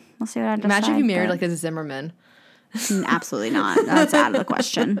see. We'll see what I decide. Imagine if you married like a Zimmerman. Absolutely not. That's out of the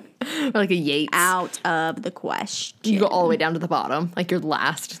question. Or like a Yates. Out of the question. You go all the way down to the bottom, like you're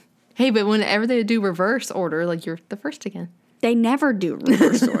last. Hey, but whenever they do reverse order, like you're the first again. They never do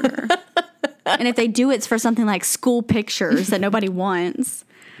reverse order. And if they do, it's for something like school pictures that nobody wants.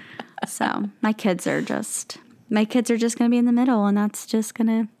 So my kids are just going to be in the middle, and that's just going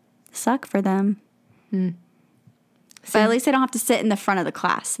to suck for them. But at least they don't have to sit in the front of the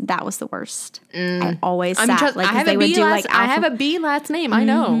class. That was the worst. I always sat I have a B last name. I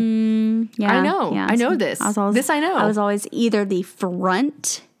know. Yeah, I know. Yeah, I know this. I know. I was always either the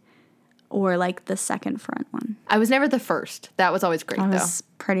front or like the second front one. I was never the first. That was always great, though. I was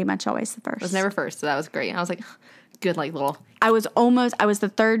pretty much always the first. I was never first, so that was great. I was like, good, like little. I was the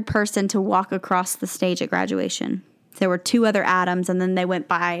third person to walk across the stage at graduation. There were 2 other Adams, and then they went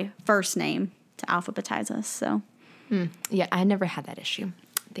by first name to alphabetize us, so. Yeah, I never had that issue,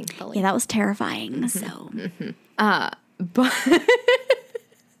 thankfully. Yeah, that was terrifying, so. But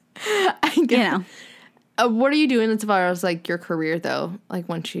I guess, what are you doing as far as like your career though? Like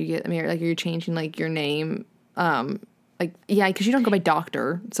once you get married, like are you changing like your name? Like because you don't go by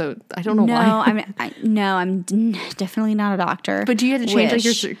doctor, so I don't know why. I'm definitely not a doctor. But do you have to change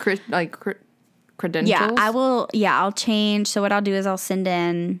like your credentials? Yeah, I will. Yeah, I'll change. So what I'll do is I'll send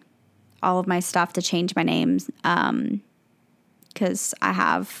in all of my stuff to change my names, because I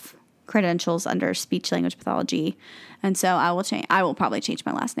have credentials under speech language pathology, and so I will probably change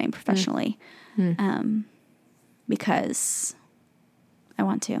my last name professionally, because I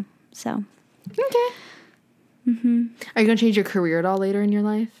want to. So okay. Mm-hmm. Are you going to change your career at all later in your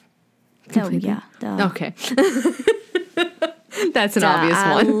life? Completely? Oh yeah. Okay. That's an obvious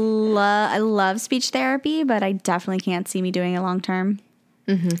one. I love speech therapy, but I definitely can't see me doing it long term.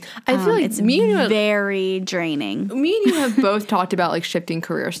 Mm-hmm. I feel like it's very draining. Me and you have both talked about like shifting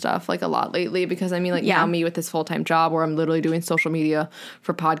career stuff like a lot lately, because I mean like now me with this full-time job where I'm literally doing social media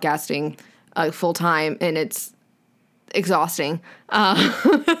for podcasting full time, and it's exhausting.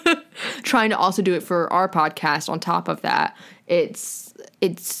 Trying to also do it for our podcast on top of that, it's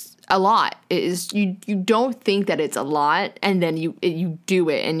a lot. It is you don't think that it's a lot, and then you do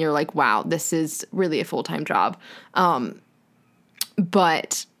it and you're like, wow, this is really a full-time job.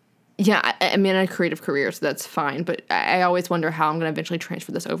 But yeah, I'm in a creative career, so that's fine. But I always wonder how I'm going to eventually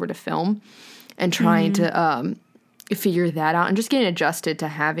transfer this over to film, and trying to figure that out, and just getting adjusted to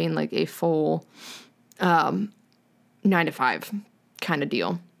having like a full 9-to-5 kind of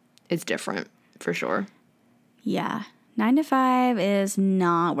deal. It's different for sure. Yeah, 9-to-5 is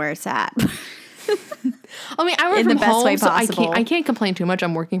not where it's at. I mean, I work from home, so possible. I can't complain too much.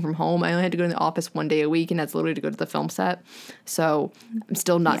 I'm working from home. I only had to go to the office 1 day a week, and that's literally to go to the film set. So I'm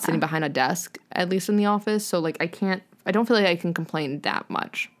still not sitting behind a desk, at least in the office. So like I don't feel like I can complain that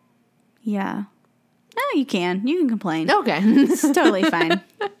much. Yeah. No, you can. You can complain. Okay. It's totally fine.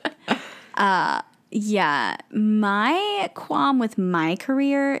 Yeah. My qualm with my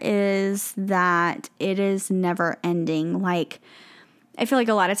career is that it is never ending. Like, I feel like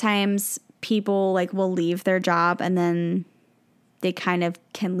a lot of times people like will leave their job and then they kind of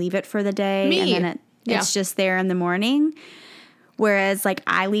can leave it for the day. And then it's just there in the morning. Whereas like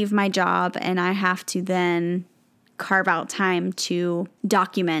I leave my job and I have to then carve out time to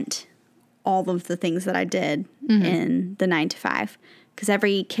document all of the things that I did in the 9 to 5. Because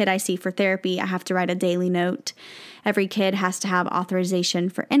every kid I see for therapy, I have to write a daily note. Every kid has to have authorization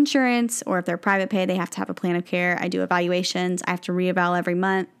for insurance, or if they're private pay, they have to have a plan of care. I do evaluations. I have to reeval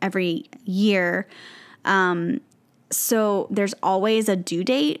every year. So there's always a due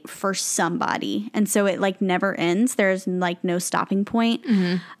date for somebody. And so it like never ends. There's like no stopping point.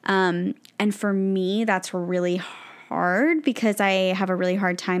 And for me, that's really hard because I have a really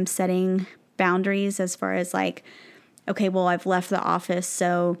hard time setting boundaries as far as like, okay, well, I've left the office,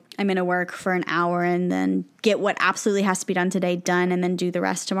 so I'm going to work for an hour and then get what absolutely has to be done today done and then do the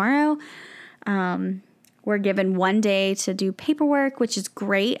rest tomorrow. We're given one day to do paperwork, which is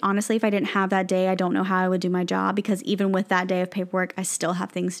great. Honestly, if I didn't have that day, I don't know how I would do my job because even with that day of paperwork, I still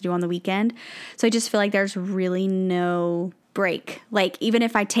have things to do on the weekend. So I just feel like there's really no break. Like even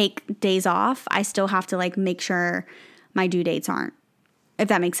if I take days off, I still have to like make sure my due dates aren't. If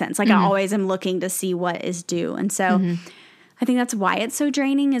that makes sense. Like I always am looking to see what is due. And so I think that's why it's so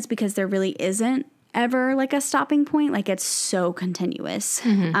draining is because there really isn't ever like a stopping point. Like it's so continuous.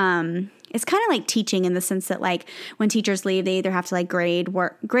 It's kind of like teaching in the sense that like when teachers leave, they either have to like grade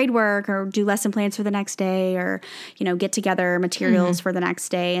work or do lesson plans for the next day or, you know, get together materials for the next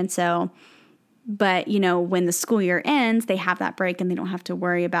day. And so, but you know, when the school year ends, they have that break and they don't have to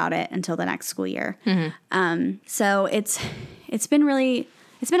worry about it until the next school year. So it's been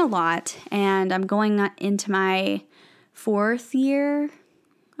a lot, and I'm going into my 4th year,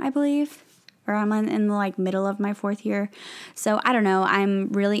 I believe, or I'm in the like middle of my 4th year. So I don't know. I've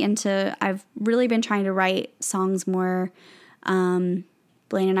really been trying to write songs more. Blaine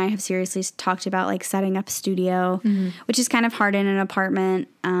and I have seriously talked about like setting up a studio, which is kind of hard in an apartment,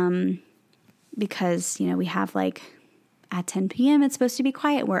 because, you know, we have like at 10 p.m. it's supposed to be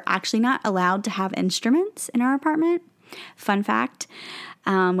quiet. We're actually not allowed to have instruments in our apartment. Fun fact,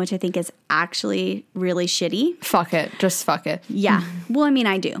 which I think is actually really shitty. Fuck it. Just fuck it. Yeah. Well, I mean,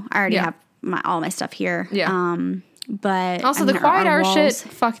 I do. I already have all my stuff here. Yeah. But also, I mean, the quiet hour walls, shit,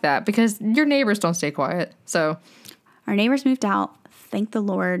 fuck that. Because your neighbors don't stay quiet. So our neighbors moved out. Thank the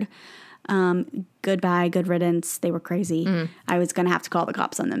Lord. Goodbye, good riddance. They were crazy. I was going to have to call the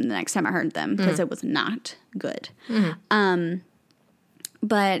cops on them the next time I heard them because it was not good.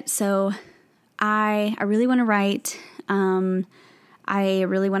 But so I really want to write. I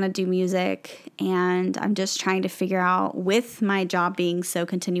really want to do music, and I'm just trying to figure out, with my job being so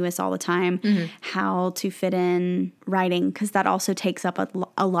continuous all the time, how to fit in writing, because that also takes up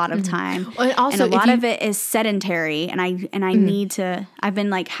a lot of time. Well, also, and a lot of it is sedentary, and I need to. I've been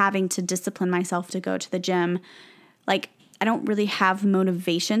like having to discipline myself to go to the gym. Like I don't really have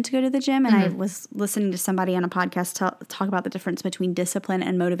motivation to go to the gym, and I was listening to somebody on a podcast talk about the difference between discipline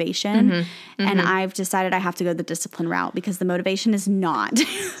and motivation, and I've decided I have to go the discipline route because the motivation is not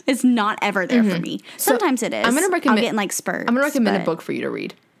ever there for me. Sometimes it is. I'm gonna recommend. I'll get in like spurts. I'm gonna recommend a book for you to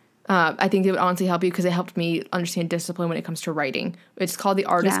read. I think it would honestly help you because it helped me understand discipline when it comes to writing. It's called The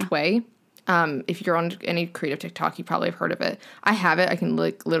Artist Way. If you're on any creative TikTok, you probably have heard of it. I have it. I can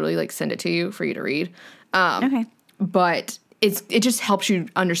literally send it to you for you to read. Okay. But it just helps you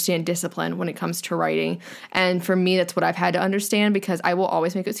understand discipline when it comes to writing. And for me, that's what I've had to understand because I will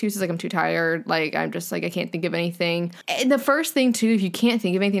always make excuses like I'm too tired. Like I'm just like, I can't think of anything. And the first thing too, if you can't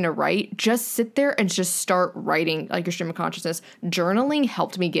think of anything to write, just sit there and just start writing like your stream of consciousness. Journaling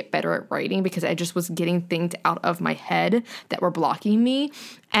helped me get better at writing because I just was getting things out of my head that were blocking me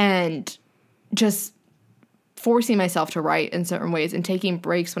and just forcing myself to write in certain ways and taking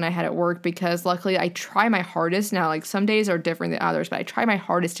breaks when I had at work because luckily I try my hardest now. Like some days are different than others, but I try my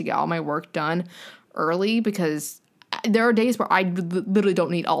hardest to get all my work done early because there are days where I literally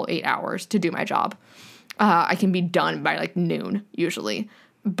don't need all 8 hours to do my job. I can be done by like noon usually,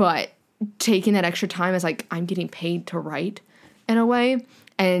 but taking that extra time is like I'm getting paid to write in a way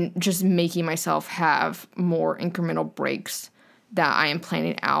and just making myself have more incremental breaks that I am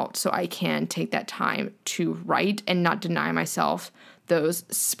planning out so I can take that time to write and not deny myself those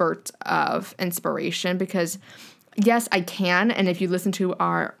spurts of inspiration because, yes, I can. And if you listen to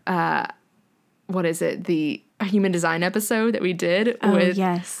our, the human design episode that we did with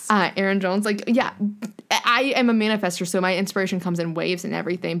Aaron Jones, like, yeah, I am a manifestor, so my inspiration comes in waves and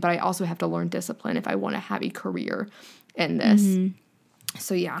everything, but I also have to learn discipline if I want to have a career in this.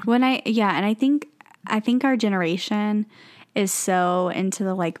 So, yeah. And I think our generation is so into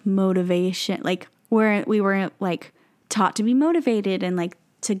the like motivation, like we were like taught to be motivated and like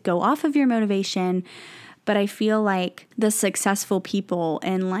to go off of your motivation. But I feel like the successful people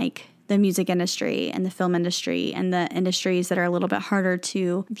in like the music industry and the film industry and the industries that are a little bit harder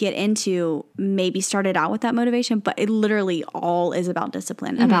to get into maybe started out with that motivation, but it literally all is about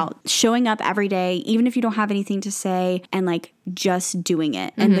discipline, about showing up every day, even if you don't have anything to say, and like just doing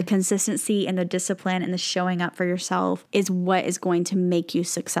it. And the consistency and the discipline and the showing up for yourself is what is going to make you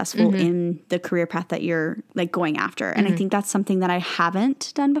successful in the career path that you're like going after. And I think that's something that I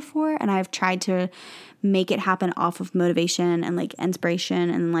haven't done before. And I've tried to make it happen off of motivation and like inspiration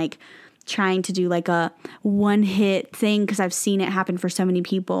and like trying to do like a one hit thing, because I've seen it happen for so many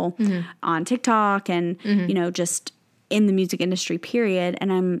people on TikTok and you know, just in the music industry period.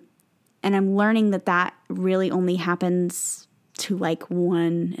 And I'm learning that really only happens to like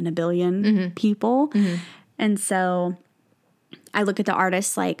 1 in a billion people. And so I look at the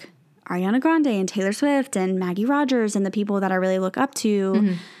artists like Ariana Grande and Taylor Swift and Maggie Rogers and the people that I really look up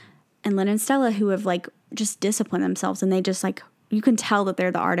to and Lynn and Stella, who have like just disciplined themselves, and they just like, you can tell that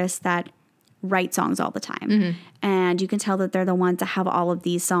they're the artists that write songs all the time. And you can tell that they're the ones that have all of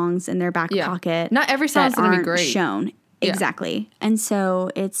these songs in their back pocket. Not every song's going to be great. Shown. Yeah. Exactly. And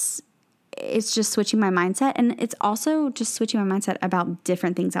so it's just switching my mindset, and it's also just switching my mindset about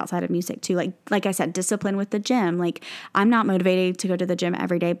different things outside of music too. Like I said, discipline with the gym. Like, I'm not motivated to go to the gym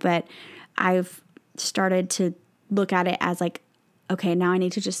every day, but I've started to look at it as like, okay, now I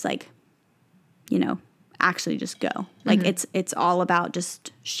need to just like, you know, actually just go. Like it's all about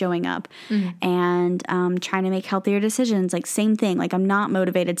just showing up and trying to make healthier decisions. Like, same thing. Like, I'm not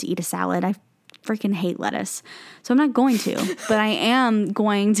motivated to eat a salad. I freaking hate lettuce. So I'm not going to, but I am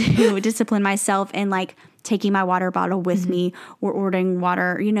going to discipline myself and like taking my water bottle with me or ordering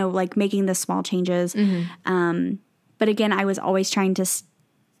water, you know, like making the small changes. But again, I was always trying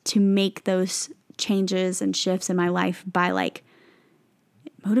to make those changes and shifts in my life by like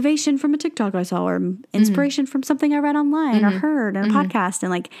motivation from a TikTok I saw, or inspiration from something I read online or heard in a podcast. And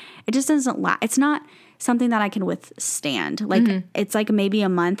like, it just doesn't it's not something that I can withstand. Like, it's like maybe a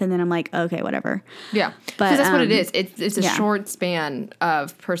month and then I'm like, okay, whatever. Yeah. But that's what it is. It's a short span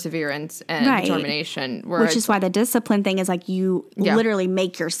of perseverance and determination. Which is why the discipline thing is like, you literally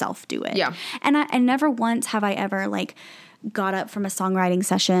make yourself do it. Yeah. And never once have I ever like got up from a songwriting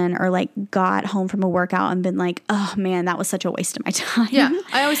session or like got home from a workout and been like, oh man, that was such a waste of my time. Yeah.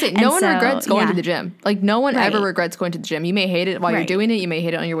 I always say, no one regrets going to the gym. Like, no one ever regrets going to the gym. You may hate it while you're doing it. You may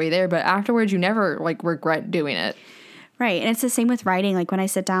hate it on your way there, but afterwards you never like regret doing it. Right. And it's the same with writing. Like, when I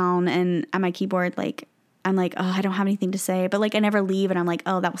sit down and at my keyboard, like, I'm like, oh, I don't have anything to say, but like, I never leave and I'm like,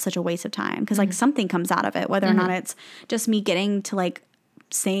 oh, that was such a waste of time. Cause like something comes out of it, whether or not it's just me getting to like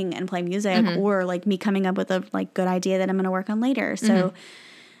sing and play music or like me coming up with a like good idea that I'm going to work on later. So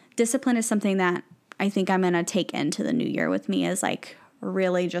discipline is something that I think I'm going to take into the new year with me, is like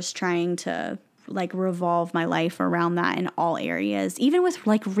really just trying to like revolve my life around that in all areas, even with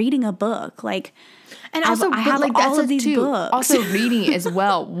like reading a book. Like, and also I have like all of these books. Also reading as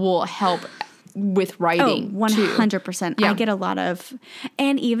well will help with writing. 100%. Yeah. I get a lot of,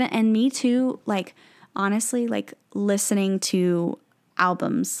 and me too, like honestly, like listening to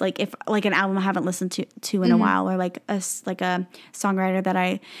albums, like if like an album I haven't listened to in a while, or like a songwriter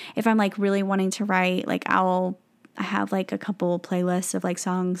that if I'm like really wanting to write, like I have like a couple playlists of like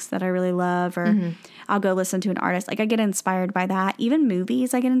songs that I really love, or I'll go listen to an artist. Like, I get inspired by that. Even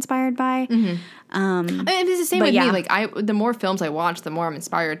movies I get inspired by. I mean, it's the same with me. Like, the more films I watch, the more I'm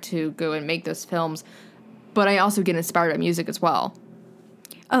inspired to go and make those films. But I also get inspired by music as well.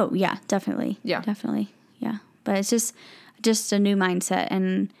 Oh yeah, definitely. Yeah, definitely. Yeah, but it's just a new mindset,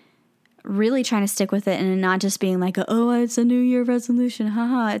 and really trying to stick with it, and not just being like, oh, it's a new year resolution,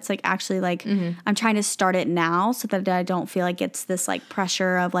 haha. It's like actually like I'm trying to start it now so that I don't feel like it's this like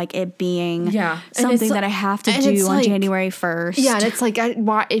pressure of like it being something that I have to do on January 1st. Yeah, and it's like,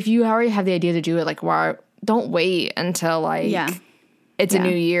 why, if you already have the idea to do it, like, why don't wait until like it's a new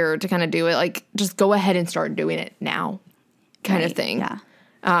year to kind of do it? Like, just go ahead and start doing it now, kind of thing.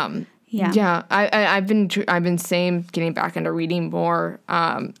 Yeah. I've been getting back into reading more,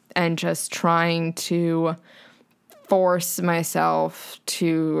 and just trying to force myself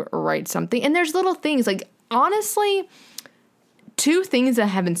to write something. And there's little things, like, honestly, 2 things that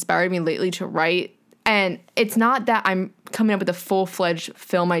have inspired me lately to write. And it's not that I'm coming up with a full-fledged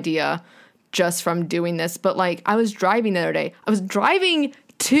film idea just from doing this, but like, I was driving the other day. I was driving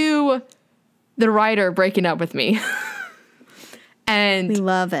to the writer breaking up with me. And we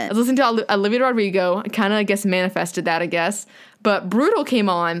love it. I was listening to Olivia Rodrigo. I kind of, I guess, manifested that, I guess. But Brutal came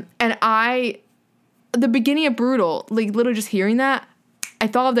on, and the beginning of Brutal, like, literally just hearing that, I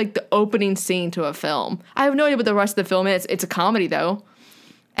thought of like the opening scene to a film. I have no idea what the rest of the film is. It's a comedy, though.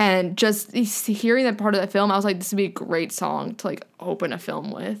 And just hearing that part of the film, I was like, this would be a great song to like open a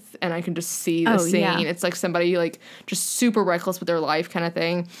film with. And I can just see the scene. Yeah. It's like somebody like just super reckless with their life kind of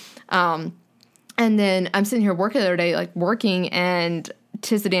thing. And then I'm sitting here working the other day, like working, and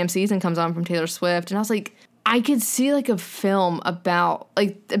 'Tis the Damn Season comes on from Taylor Swift. And I was like, I could see like a film about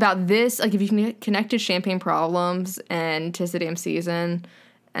this. Like if you can connect to Champagne Problems and 'Tis the Damn Season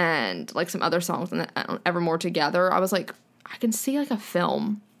and like some other songs and Evermore together, I was like, I can see like a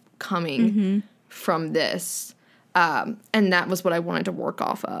film coming from this. And that was what I wanted to work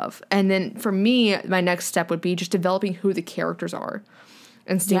off of. And then for me, my next step would be just developing who the characters are.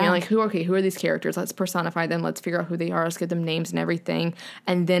 And seeing like, who are these characters? Let's personify them. Let's figure out who they are. Let's give them names and everything.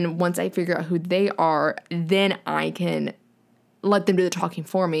 And then once I figure out who they are, then I can let them do the talking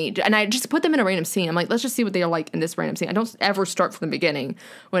for me. And I just put them in a random scene. I'm like, let's just see what they are like in this random scene. I don't ever start from the beginning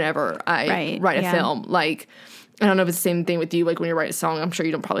whenever I write a film. Like, I don't know if it's the same thing with you. Like when you write a song, I'm sure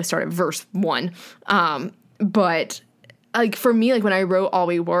you don't probably start at verse 1. But like for me, like when I wrote All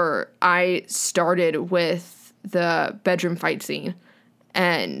We Were, I started with the bedroom fight scene.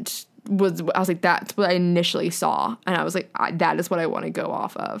 And I was like, that's what I initially saw. And I was like, that is what I want to go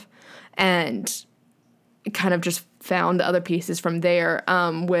off of. And kind of just found the other pieces from there.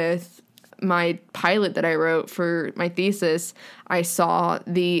 With my pilot that I wrote for my thesis, I saw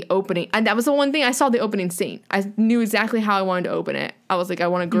the opening. And that was the one thing, I saw the opening scene. I knew exactly how I wanted to open it. I was like, I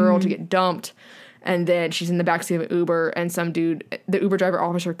want a girl to get dumped. And then she's in the backseat of an Uber, and some dude, the Uber driver,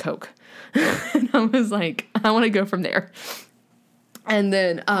 offers her Coke. And I was like, I want to go from there. And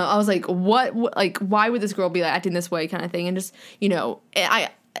then I was like, what, like, why would this girl be like acting this way kind of thing? And just, you know,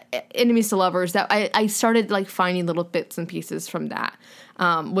 enemies to lovers, that I started like finding little bits and pieces from that.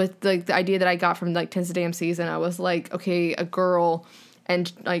 With like the idea that I got from like 'Tis the Damn Season, I was like, okay, a girl,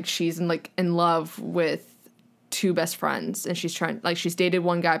 and like she's in love with two best friends, and she's dated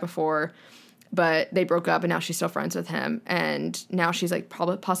one guy before, but they broke up, and now she's still friends with him. And now she's like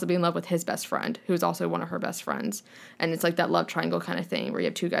possibly in love with his best friend, who's also one of her best friends. And it's like that love triangle kind of thing where you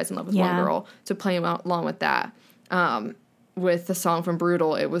have two guys in love with one girl. So playing along with that, with the song from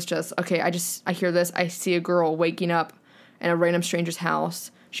Brutal, it was just, okay, I hear this. I see a girl waking up in a random stranger's house.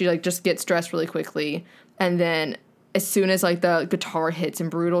 She like just gets dressed really quickly. And then as soon as like the guitar hits in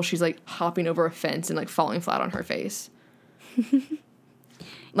Brutal, she's like hopping over a fence and like falling flat on her face.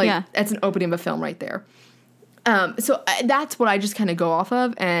 Like, that's an opening of a film right there. So that's what I just kind of go off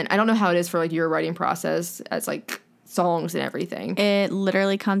of. And I don't know how it is for, like, your writing process as, like, songs and everything. It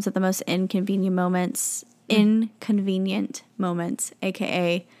literally comes at the most inconvenient moments,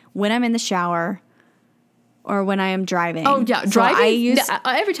 a.k.a. when I'm in the shower or when I am driving. Oh, yeah. Driving? So I use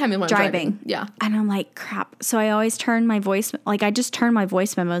every time I'm driving. Yeah. And I'm like, crap. So I always turn my voice, like, I just turn my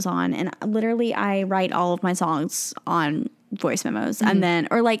voice memos on. And literally, I write all of my songs on voice memos, and then,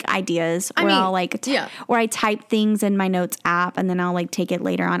 or like ideas, or I'll like, or I type things in my notes app, and then I'll like take it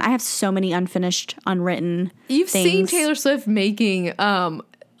later on. I have so many unfinished, unwritten You've things. seen Taylor Swift making,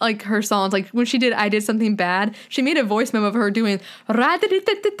 like her songs, like when she did I Did Something Bad, she made a voice memo of her doing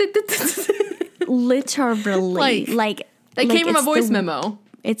literally, like that came from a voice memo.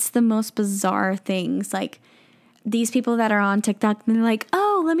 It's the most bizarre things, like these people that are on TikTok, and they're like,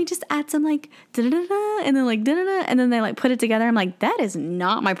 oh, let me just add some like da-da-da-da, and then like da-da-da, and then they like put it together. I'm like, that is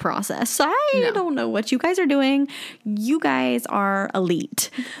not my process. I don't know what you guys are doing. You guys are elite,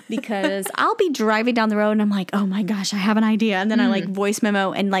 because I'll be driving down the road and I'm like, oh my gosh, I have an idea. And then I like voice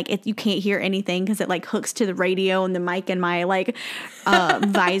memo, and like you can't hear anything because it like hooks to the radio and the mic and my like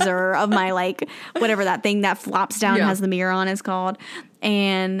visor of my like whatever that thing that flops down has the mirror on is called.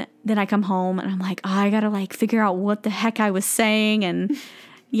 And then I come home and I'm like, oh, I gotta like figure out what the heck I was saying. And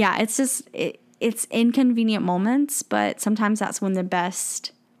yeah, it's just, it's inconvenient moments, but sometimes that's when the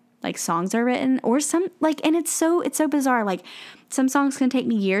best like songs are written, or some like, and it's so bizarre. Like some songs can take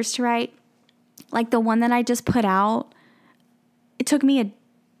me years to write. Like the one that I just put out, it took me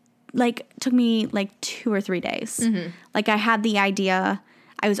like 2 or 3 days. Like I had the idea,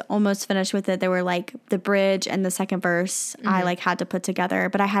 I was almost finished with it. There were like the bridge and the second verse I like had to put together,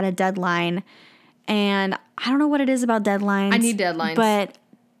 but I had a deadline, and I don't know what it is about deadlines. I need deadlines, but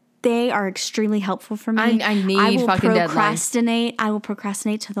they are extremely helpful for me. I need fucking deadlines. I will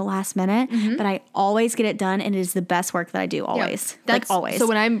procrastinate to the last minute, but I always get it done, and it is the best work that I do always. Like always. So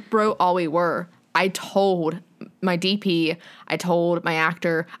when I wrote All We Were, I told my DP, I told my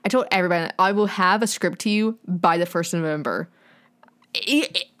actor, I told everybody, I will have a script to you by the 1st of November.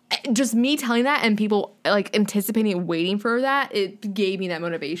 Just me telling that and people like anticipating and waiting for that, it gave me that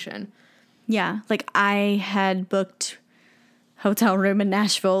motivation. Yeah, like I had booked hotel room in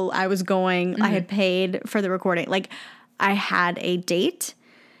Nashville. I was going, I had paid for the recording. Like I had a date,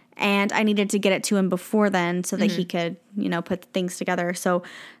 And I needed to get it to him before then so that he could, put things together. So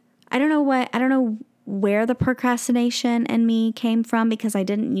I don't know where the procrastination in me came from, because I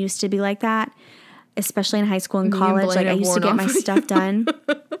didn't used to be like that, especially in high school and college. Like I used to get my stuff done.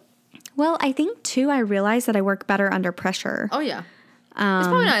 Well, I think too, I realized that I work better under pressure. Oh yeah. It's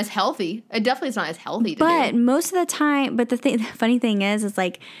probably not as healthy. It definitely is not as healthy to do. But most of the time, the funny thing is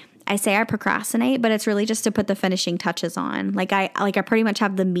like, I say I procrastinate, but it's really just to put the finishing touches on. Like I pretty much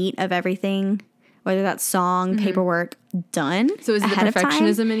have the meat of everything, whether that's song, paperwork, done. So is it the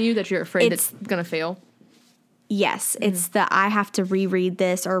perfectionism in you that you're afraid it's going to fail? Yes. It's that I have to reread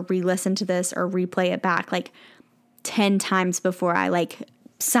this or re-listen to this or replay it back like 10 times before I like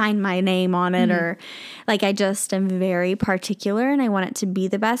sign my name on it, or like I just am very particular and I want it to be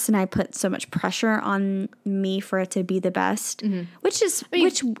the best, and I put so much pressure on me for it to be the best, which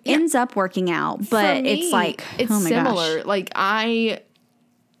ends up working out. But me, it's like, it's oh my similar. gosh. Like I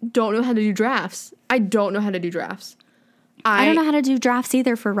don't know how to do drafts. I don't know how to do drafts. I don't know how to do drafts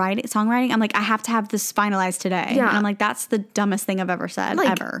either for songwriting. I'm like, I have to have this finalized today. Yeah. And I'm like, that's the dumbest thing I've ever said,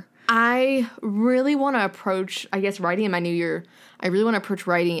 ever. I really want to approach, I guess, writing in my new year. I really want to approach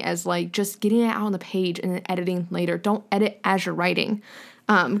writing as like just getting it out on the page and then editing later. Don't edit as you're writing,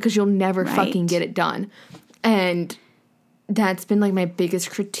 because you'll never fucking get it done. And that's been like my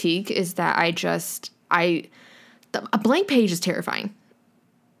biggest critique, is that a blank page is terrifying.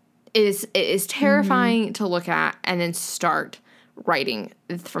 It is terrifying to look at and then start writing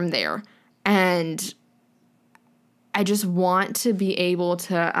from there. And I just want to be able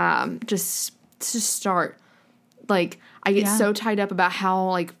to just start. Like, I get so tied up about how,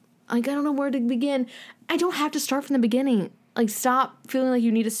 like, I don't know where to begin. I don't have to start from the beginning. Like, stop feeling like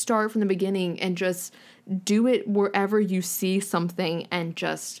you need to start from the beginning and just do it wherever you see something and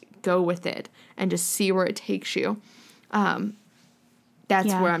just go with it and just see where it takes you.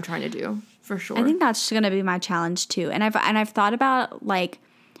 That's what I'm trying to do, for sure. I think that's going to be my challenge too. And I've thought about, like,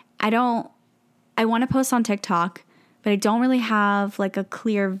 I want to post on TikTok, but I don't really have like a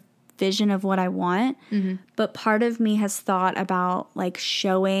clear vision of what I want. But part of me has thought about like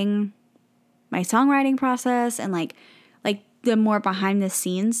showing my songwriting process and like the more behind the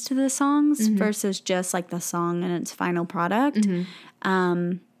scenes to the songs versus just like the song and its final product.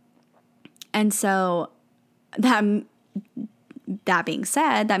 And so that being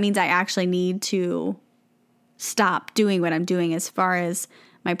said, that means I actually need to stop doing what I'm doing as far as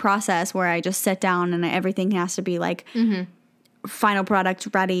my process, where I just sit down and everything has to be like final product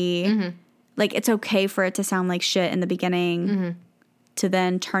ready. Like, it's okay for it to sound like shit in the beginning to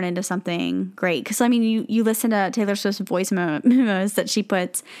then turn into something great. Because, I mean, you listen to Taylor Swift's voice memos that she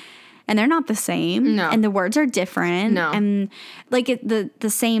puts, and they're not the same. No. And the words are different. No. And, like, the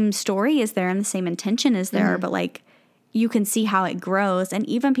same story is there and the same intention is there, but, like, you can see how it grows. And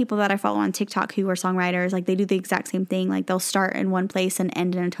even people that I follow on TikTok who are songwriters, like, they do the exact same thing. Like, they'll start in one place and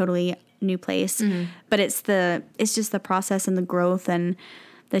end in a totally new place. But it's just the process and the growth and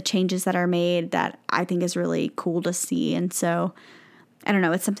the changes that are made that I think is really cool to see. And so, I don't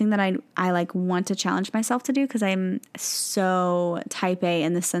know, it's something that I like want to challenge myself to do, because I'm so type A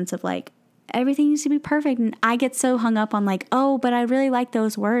in the sense of like, everything needs to be perfect. And I get so hung up on like, oh, but I really like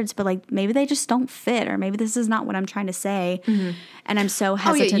those words, but like maybe they just don't fit, or maybe this is not what I'm trying to say. And I'm so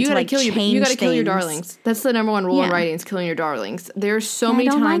hesitant to like change things. You gotta kill your darlings. That's the number one rule in writing, is killing your darlings. There's so many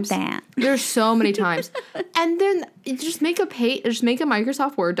times. I don't like that. There's so many times. And then just make a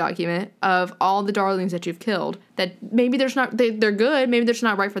Microsoft Word document of all the darlings that you've killed, that maybe they're good, maybe they're just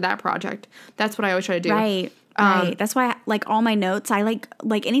not right for that project. That's what I always try to do. Right. Right. That's why, like, all my notes, I like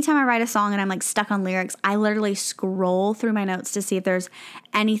anytime I write a song and I'm like stuck on lyrics, I literally scroll through my notes to see if there's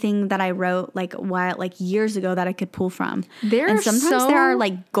anything that I wrote like years ago that I could pull from. And sometimes there are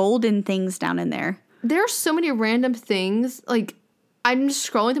like golden things down in there. There are so many random things. Like, I'm just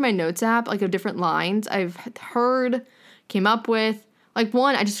scrolling through my notes app, like, of different lines I've heard, came up with. Like,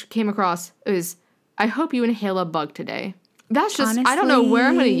 one I just came across is, I hope you inhale a bug today. That's just, honestly, I don't know where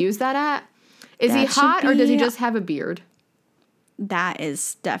I'm going to use that at. Is he hot, or does he just have a beard? That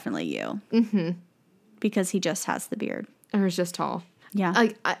is definitely you. Because he just has the beard. Or he's just tall. Yeah.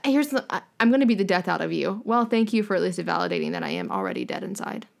 Like, I'm going to be the death out of you. Well, thank you for at least validating that I am already dead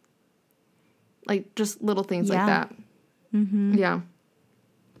inside. Like, just little things like that. Yeah.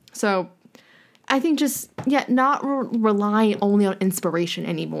 So, I think just, not relying only on inspiration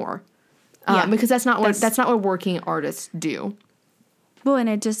anymore. Because that's not what working artists do. Well, and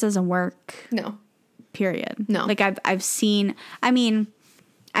it just doesn't work. No. Period. No. Like, I've seen, I mean,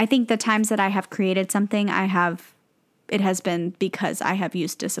 I think the times that I have created something, it has been because I have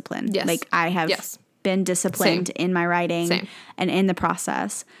used discipline. Yes. Like, I have been disciplined in my writing and in the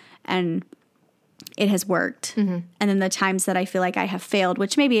process. and it has worked. And then the times that I feel like I have failed,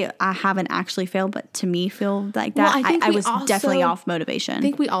 which maybe I haven't actually failed, but to me feel like that, Well, I was definitely off motivation. I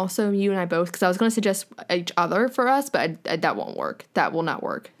think we also, you and I both, because I was going to suggest each other for us, but that won't work. That will not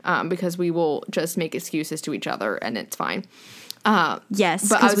work because we will just make excuses to each other and it's fine. Yes,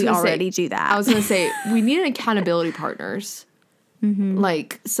 but because we already do that. I was going to say, we need an accountability partners.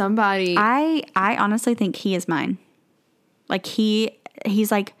 Like somebody. I honestly think he is mine. Like he's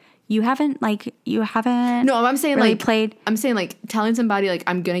like, you haven't. No, I'm saying really like played. I'm saying like telling somebody like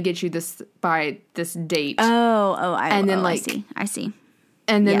I'm gonna get you this by this date. I see.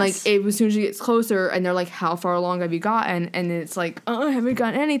 And then Yes. like as soon as you get closer, and they're like, "How far along have you gotten?" And it's like, "Oh, I haven't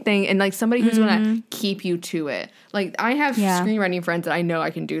gotten anything." And like somebody who's gonna keep you to it. Like I have screenwriting friends that I know I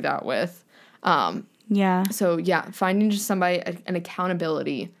can do that with. Yeah. So yeah, finding just somebody, an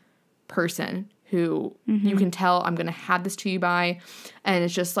accountability person who you can tell I'm gonna have this to you by, and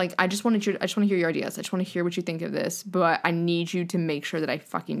it's just like I just want to hear your ideas. I just want to hear what you think of this, but I need you to make sure that I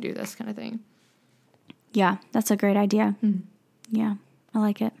fucking do this kind of thing. Yeah, that's a great idea. Yeah, I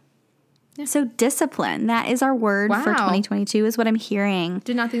like it. Yeah. So discipline, that is our word for 2022 is what I'm hearing.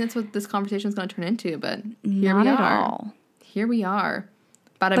 Did not think that's what this conversation is going to turn into, but here Not we at are. all. Here we are.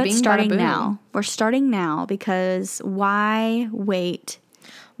 Bada But bing, starting bada boom. now. We're starting now because why wait?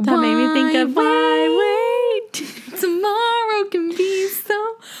 That made me think of why wait? Tomorrow can be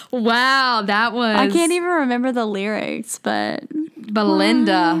so. Wow, that was. I can't even remember the lyrics, but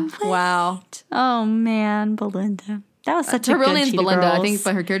Belinda. Wow. oh man, Belinda. That was such a Her good real name's Cheetah Belinda, Girls. I think,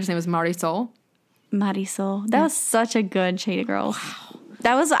 but her character's name was Marisol. Marisol. That was such a good Cheetah Girls. Wow.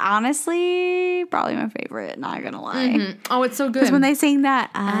 That was honestly probably my favorite, not gonna lie. Oh, it's so good. Because when they sing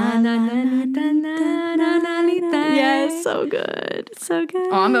that, yes, so good. So good.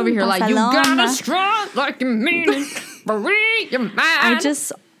 Oh, I'm over here like, you Barcelona. gotta strong like you mean it. Free your mind. I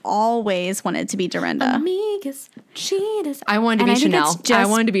just always wanted to be Dorinda. Amigas, cheetahs. I wanted to And be I think Chanel. it's just, I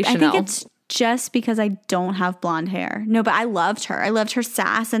wanted to be Chanel. I think it's just because I don't have blonde hair. No, but I loved her. I loved her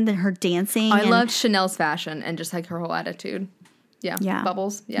sass and then her dancing. I and loved Chanel's fashion and just like her whole attitude. Yeah. Yeah.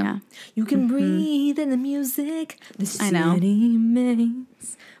 Bubbles. Yeah. Yeah. You can breathe in the music. The city I know.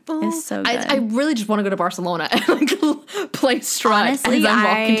 makes. It's so good. I really just want to go to Barcelona and like play Strut Honestly, as I'm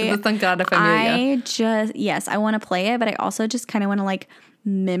walking to the Sagrada Familia. I want to play it, but I also just kind of want to like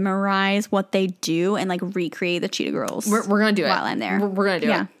memorize what they do and like recreate the Cheetah Girls. We're gonna do it while I'm there. We're gonna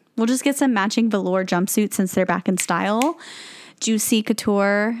do it. We'll just get some matching velour jumpsuits since they're back in style. Juicy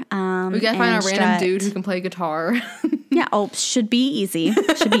couture. We gotta find a random dude who can play guitar. Yeah. Oh, should be easy.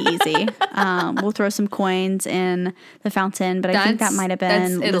 We'll throw some coins in the fountain, but I think that might have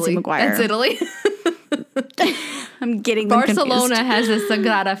been Lizzie McGuire. That's Italy. I'm getting them Barcelona confused. has the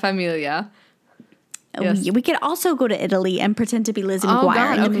Sagrada Familia. Yes. We could also go to Italy and pretend to be Lizzie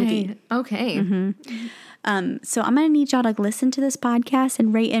McGuire in the movie. Okay. So I'm going to need y'all to listen to this podcast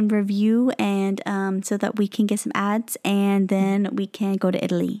and rate and review and so that we can get some ads and then we can go to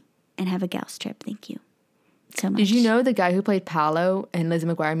Italy and have a gals trip. Thank you so much. Did you know the guy who played Paolo in Lizzie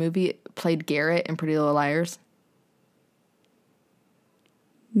McGuire movie played Garrett in Pretty Little Liars?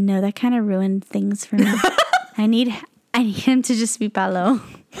 No, that kind of ruined things for me. I need him to just be Paolo.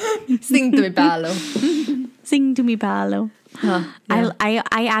 Sing to me, Paolo. Sing to me, Paolo. Huh, yeah.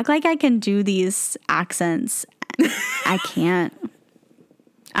 I act like I can do these accents. I can't.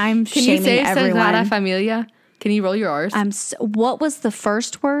 I'm Can shaming you say everyone. Sagrada Familia? Can you roll your R's? What was the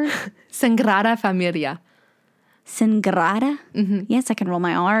first word? Sagrada Familia. Sagrada? Mm-hmm. Yes, I can roll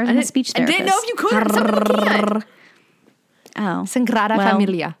my R's. I'm a speech I therapist. didn't know if you could. Some people can't. Oh. Sagrada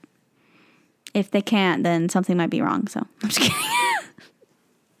Familia. If they can't, then something might be wrong. So I'm just kidding.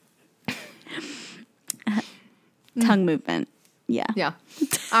 Tongue movement. Yeah. Yeah.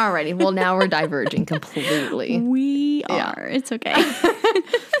 Alrighty. Well, now we're diverging completely. We are. It's okay.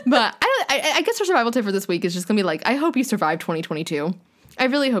 But I guess our survival tip for this week is just going to be like, I hope you survive 2022. I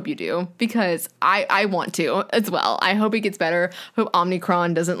really hope you do because I want to as well. I hope it gets better. Hope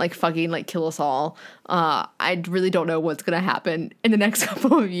Omicron doesn't like fucking like kill us all. I really don't know what's going to happen in the next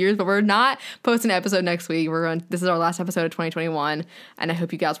couple of years, but we're not posting an episode next week. This is our last episode of 2021 and I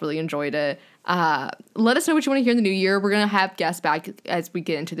hope you guys really enjoyed it. Let us know what you want to hear in the new year. We're going to have guests back as we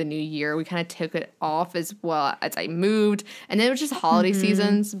get into the new year. We kind of took it off as well as I moved and then it was just holiday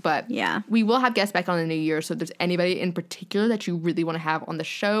seasons, but yeah, we will have guests back on the new year. So if there's anybody in particular that you really want to have on the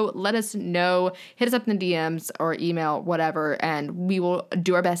show, let us know. Hit us up in the DMs or email, whatever, and we will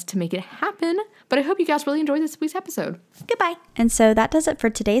do our best to make it happen. But I hope you guys really enjoyed this week's episode. Goodbye. And so that does it for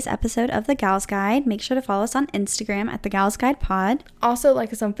today's episode of The Gals Guide. Make sure to follow us on Instagram at The Gals Guide Pod. Also,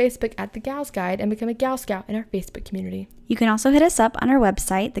 like us on Facebook at The Gals Guide and become a Gal Scout in our Facebook community. You can also hit us up on our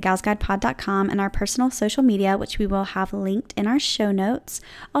website, thegalsguidepod.com, and our personal social media, which we will have linked in our show notes.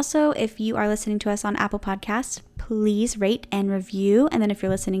 Also, if you are listening to us on Apple Podcasts, please rate and review. And then if you're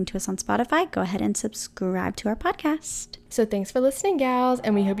listening to us on Spotify, go ahead and subscribe to our podcast. So thanks for listening, gals,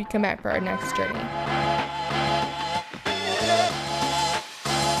 and we hope you come back for our next journey.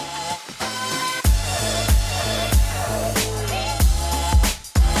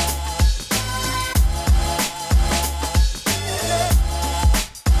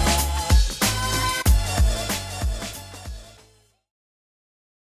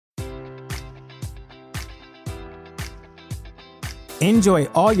 Enjoy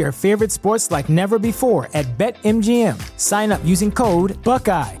all your favorite sports like never before at BetMGM. Sign up using code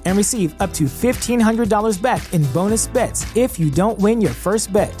Buckeye and receive up to $1,500 back in bonus bets if you don't win your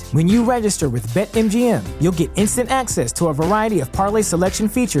first bet. When you register with BetMGM, you'll get instant access to a variety of parlay selection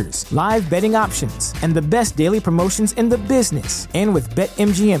features, live betting options, and the best daily promotions in the business. And with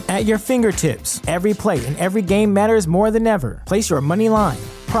BetMGM at your fingertips, every play and every game matters more than ever. Place your money line,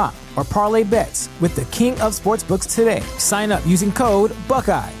 prop, or parlay bets with the king of sportsbooks today. Sign up using code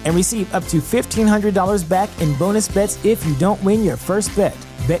Buckeye and receive up to $1,500 back in bonus bets if you don't win your first bet.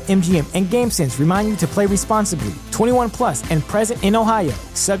 BetMGM and GameSense remind you to play responsibly. 21 plus and present in Ohio,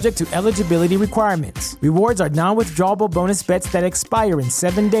 subject to eligibility requirements. Rewards are non-withdrawable bonus bets that expire in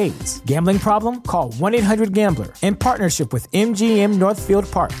 7 days. Gambling problem? Call 1-800-GAMBLER in partnership with MGM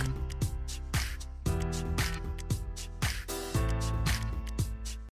Northfield Park.